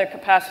of the other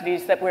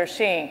capacities that we're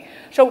seeing.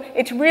 So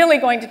it's really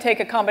going to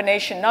take a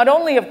combination not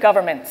only of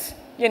governments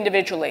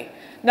individually,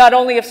 not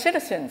only of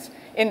citizens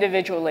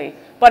individually,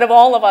 but of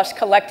all of us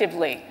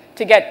collectively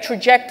to get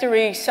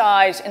trajectory,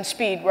 size, and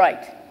speed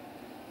right.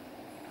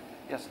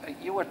 Yes,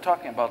 you were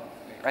talking about,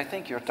 I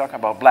think you're talking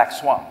about black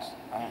swans.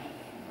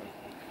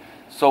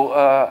 So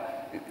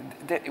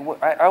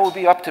I will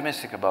be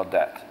optimistic about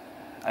that.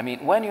 I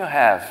mean, when you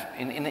have,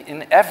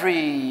 in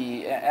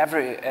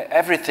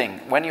everything,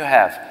 when you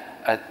have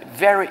a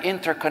very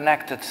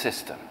interconnected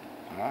system,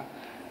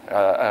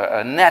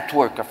 a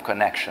network of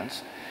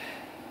connections,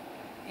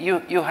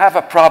 you have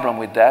a problem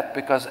with that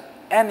because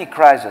any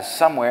crisis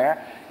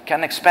somewhere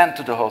can expand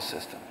to the whole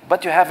system.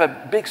 But you have a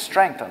big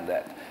strength on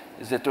that,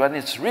 is that when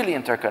it's really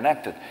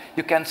interconnected,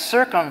 you can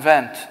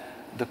circumvent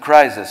the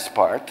crisis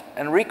part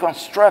and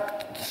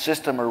reconstruct the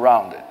system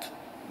around it.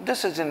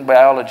 This is in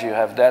biology, you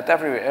have that,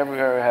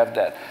 everywhere you have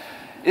that.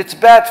 It's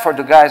bad for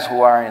the guys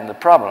who are in the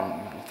problem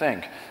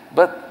thing,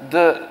 but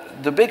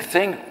the big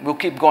thing will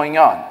keep going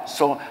on.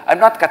 So I'm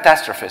not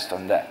catastrophist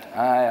on that.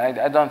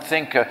 I don't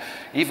think,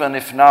 even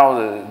if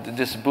now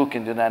this book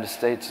in the United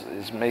States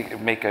is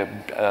make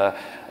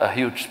a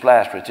huge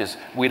splash, which is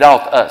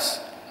without us,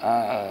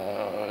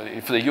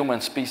 if the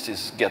human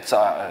species gets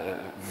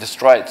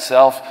destroy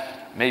itself,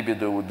 maybe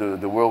the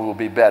world will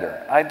be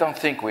better. I don't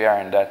think we are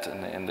in that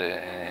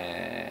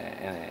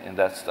in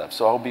that stuff.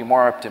 So I'll be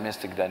more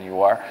optimistic than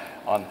you are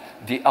on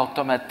the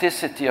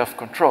automaticity of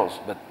controls,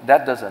 but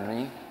that doesn't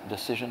mean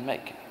decision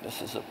making.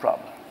 This is a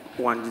problem.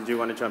 Juan, did you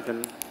want to jump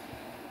in?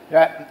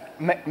 Yeah,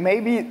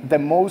 maybe the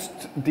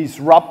most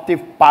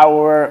disruptive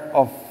power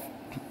of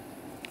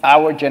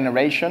our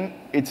generation,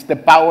 it's the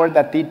power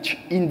that each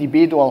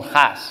individual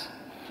has.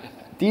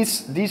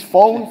 This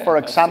phone, for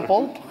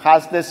example,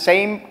 has the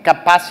same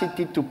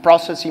capacity to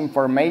process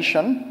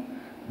information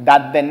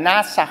that the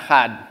NASA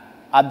had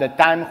at the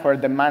time where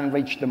the man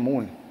reached the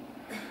moon.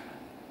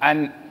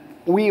 And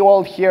we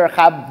all here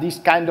have this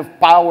kind of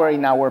power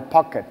in our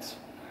pockets.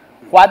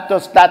 What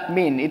does that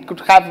mean? It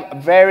could have a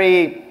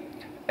very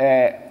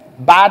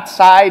bad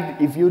side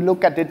if you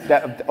look at it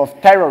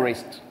of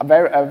terrorists.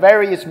 A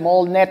very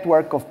small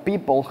network of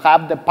people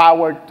have the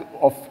power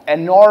of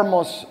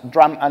enormous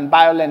and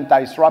violent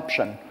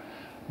disruption.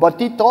 But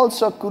it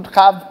also could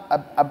have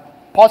a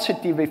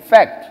positive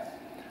effect.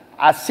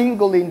 A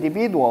single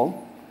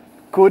individual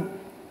could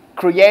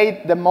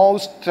create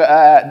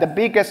the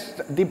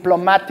biggest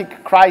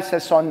diplomatic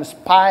crisis on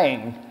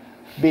spying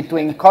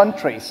between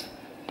countries.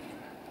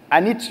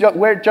 And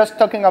we're just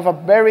talking of a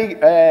very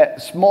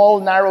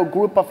small, narrow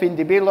group of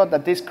individuals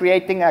that is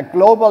creating a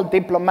global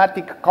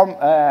diplomatic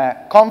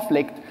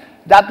conflict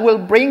that will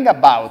bring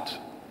about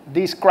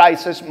this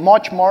crisis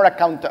much more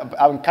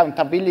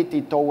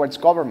accountability towards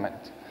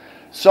government.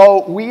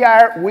 So we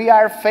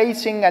are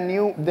facing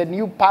the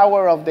new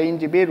power of the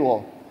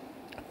individual.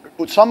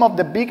 Some of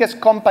the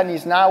biggest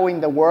companies now in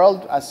the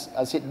world, as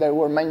they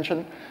were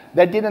mentioned,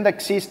 they didn't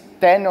exist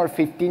 10 or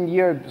 15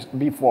 years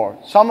before.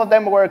 Some of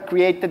them were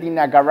created in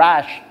a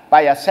garage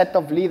by a set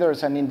of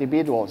leaders and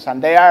individuals,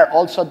 and they are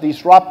also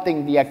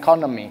disrupting the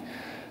economy.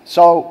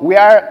 So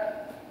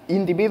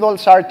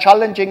individuals are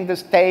challenging the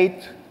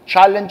state,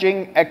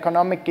 challenging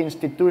economic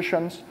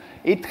institutions.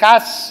 It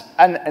has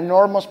an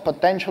enormous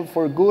potential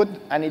for good,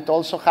 and it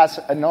also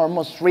has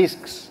enormous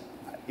risks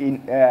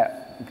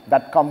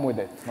that come with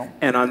it. No?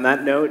 And on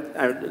that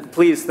note,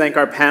 please thank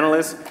our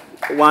panelists,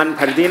 Juan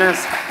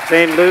Pardinas,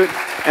 Jane Lute,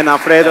 and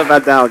Alfredo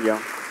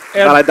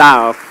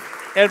Valladão.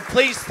 And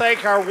please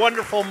thank our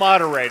wonderful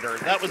moderator.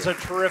 That was a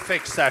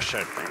terrific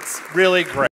session. Thanks. Really great.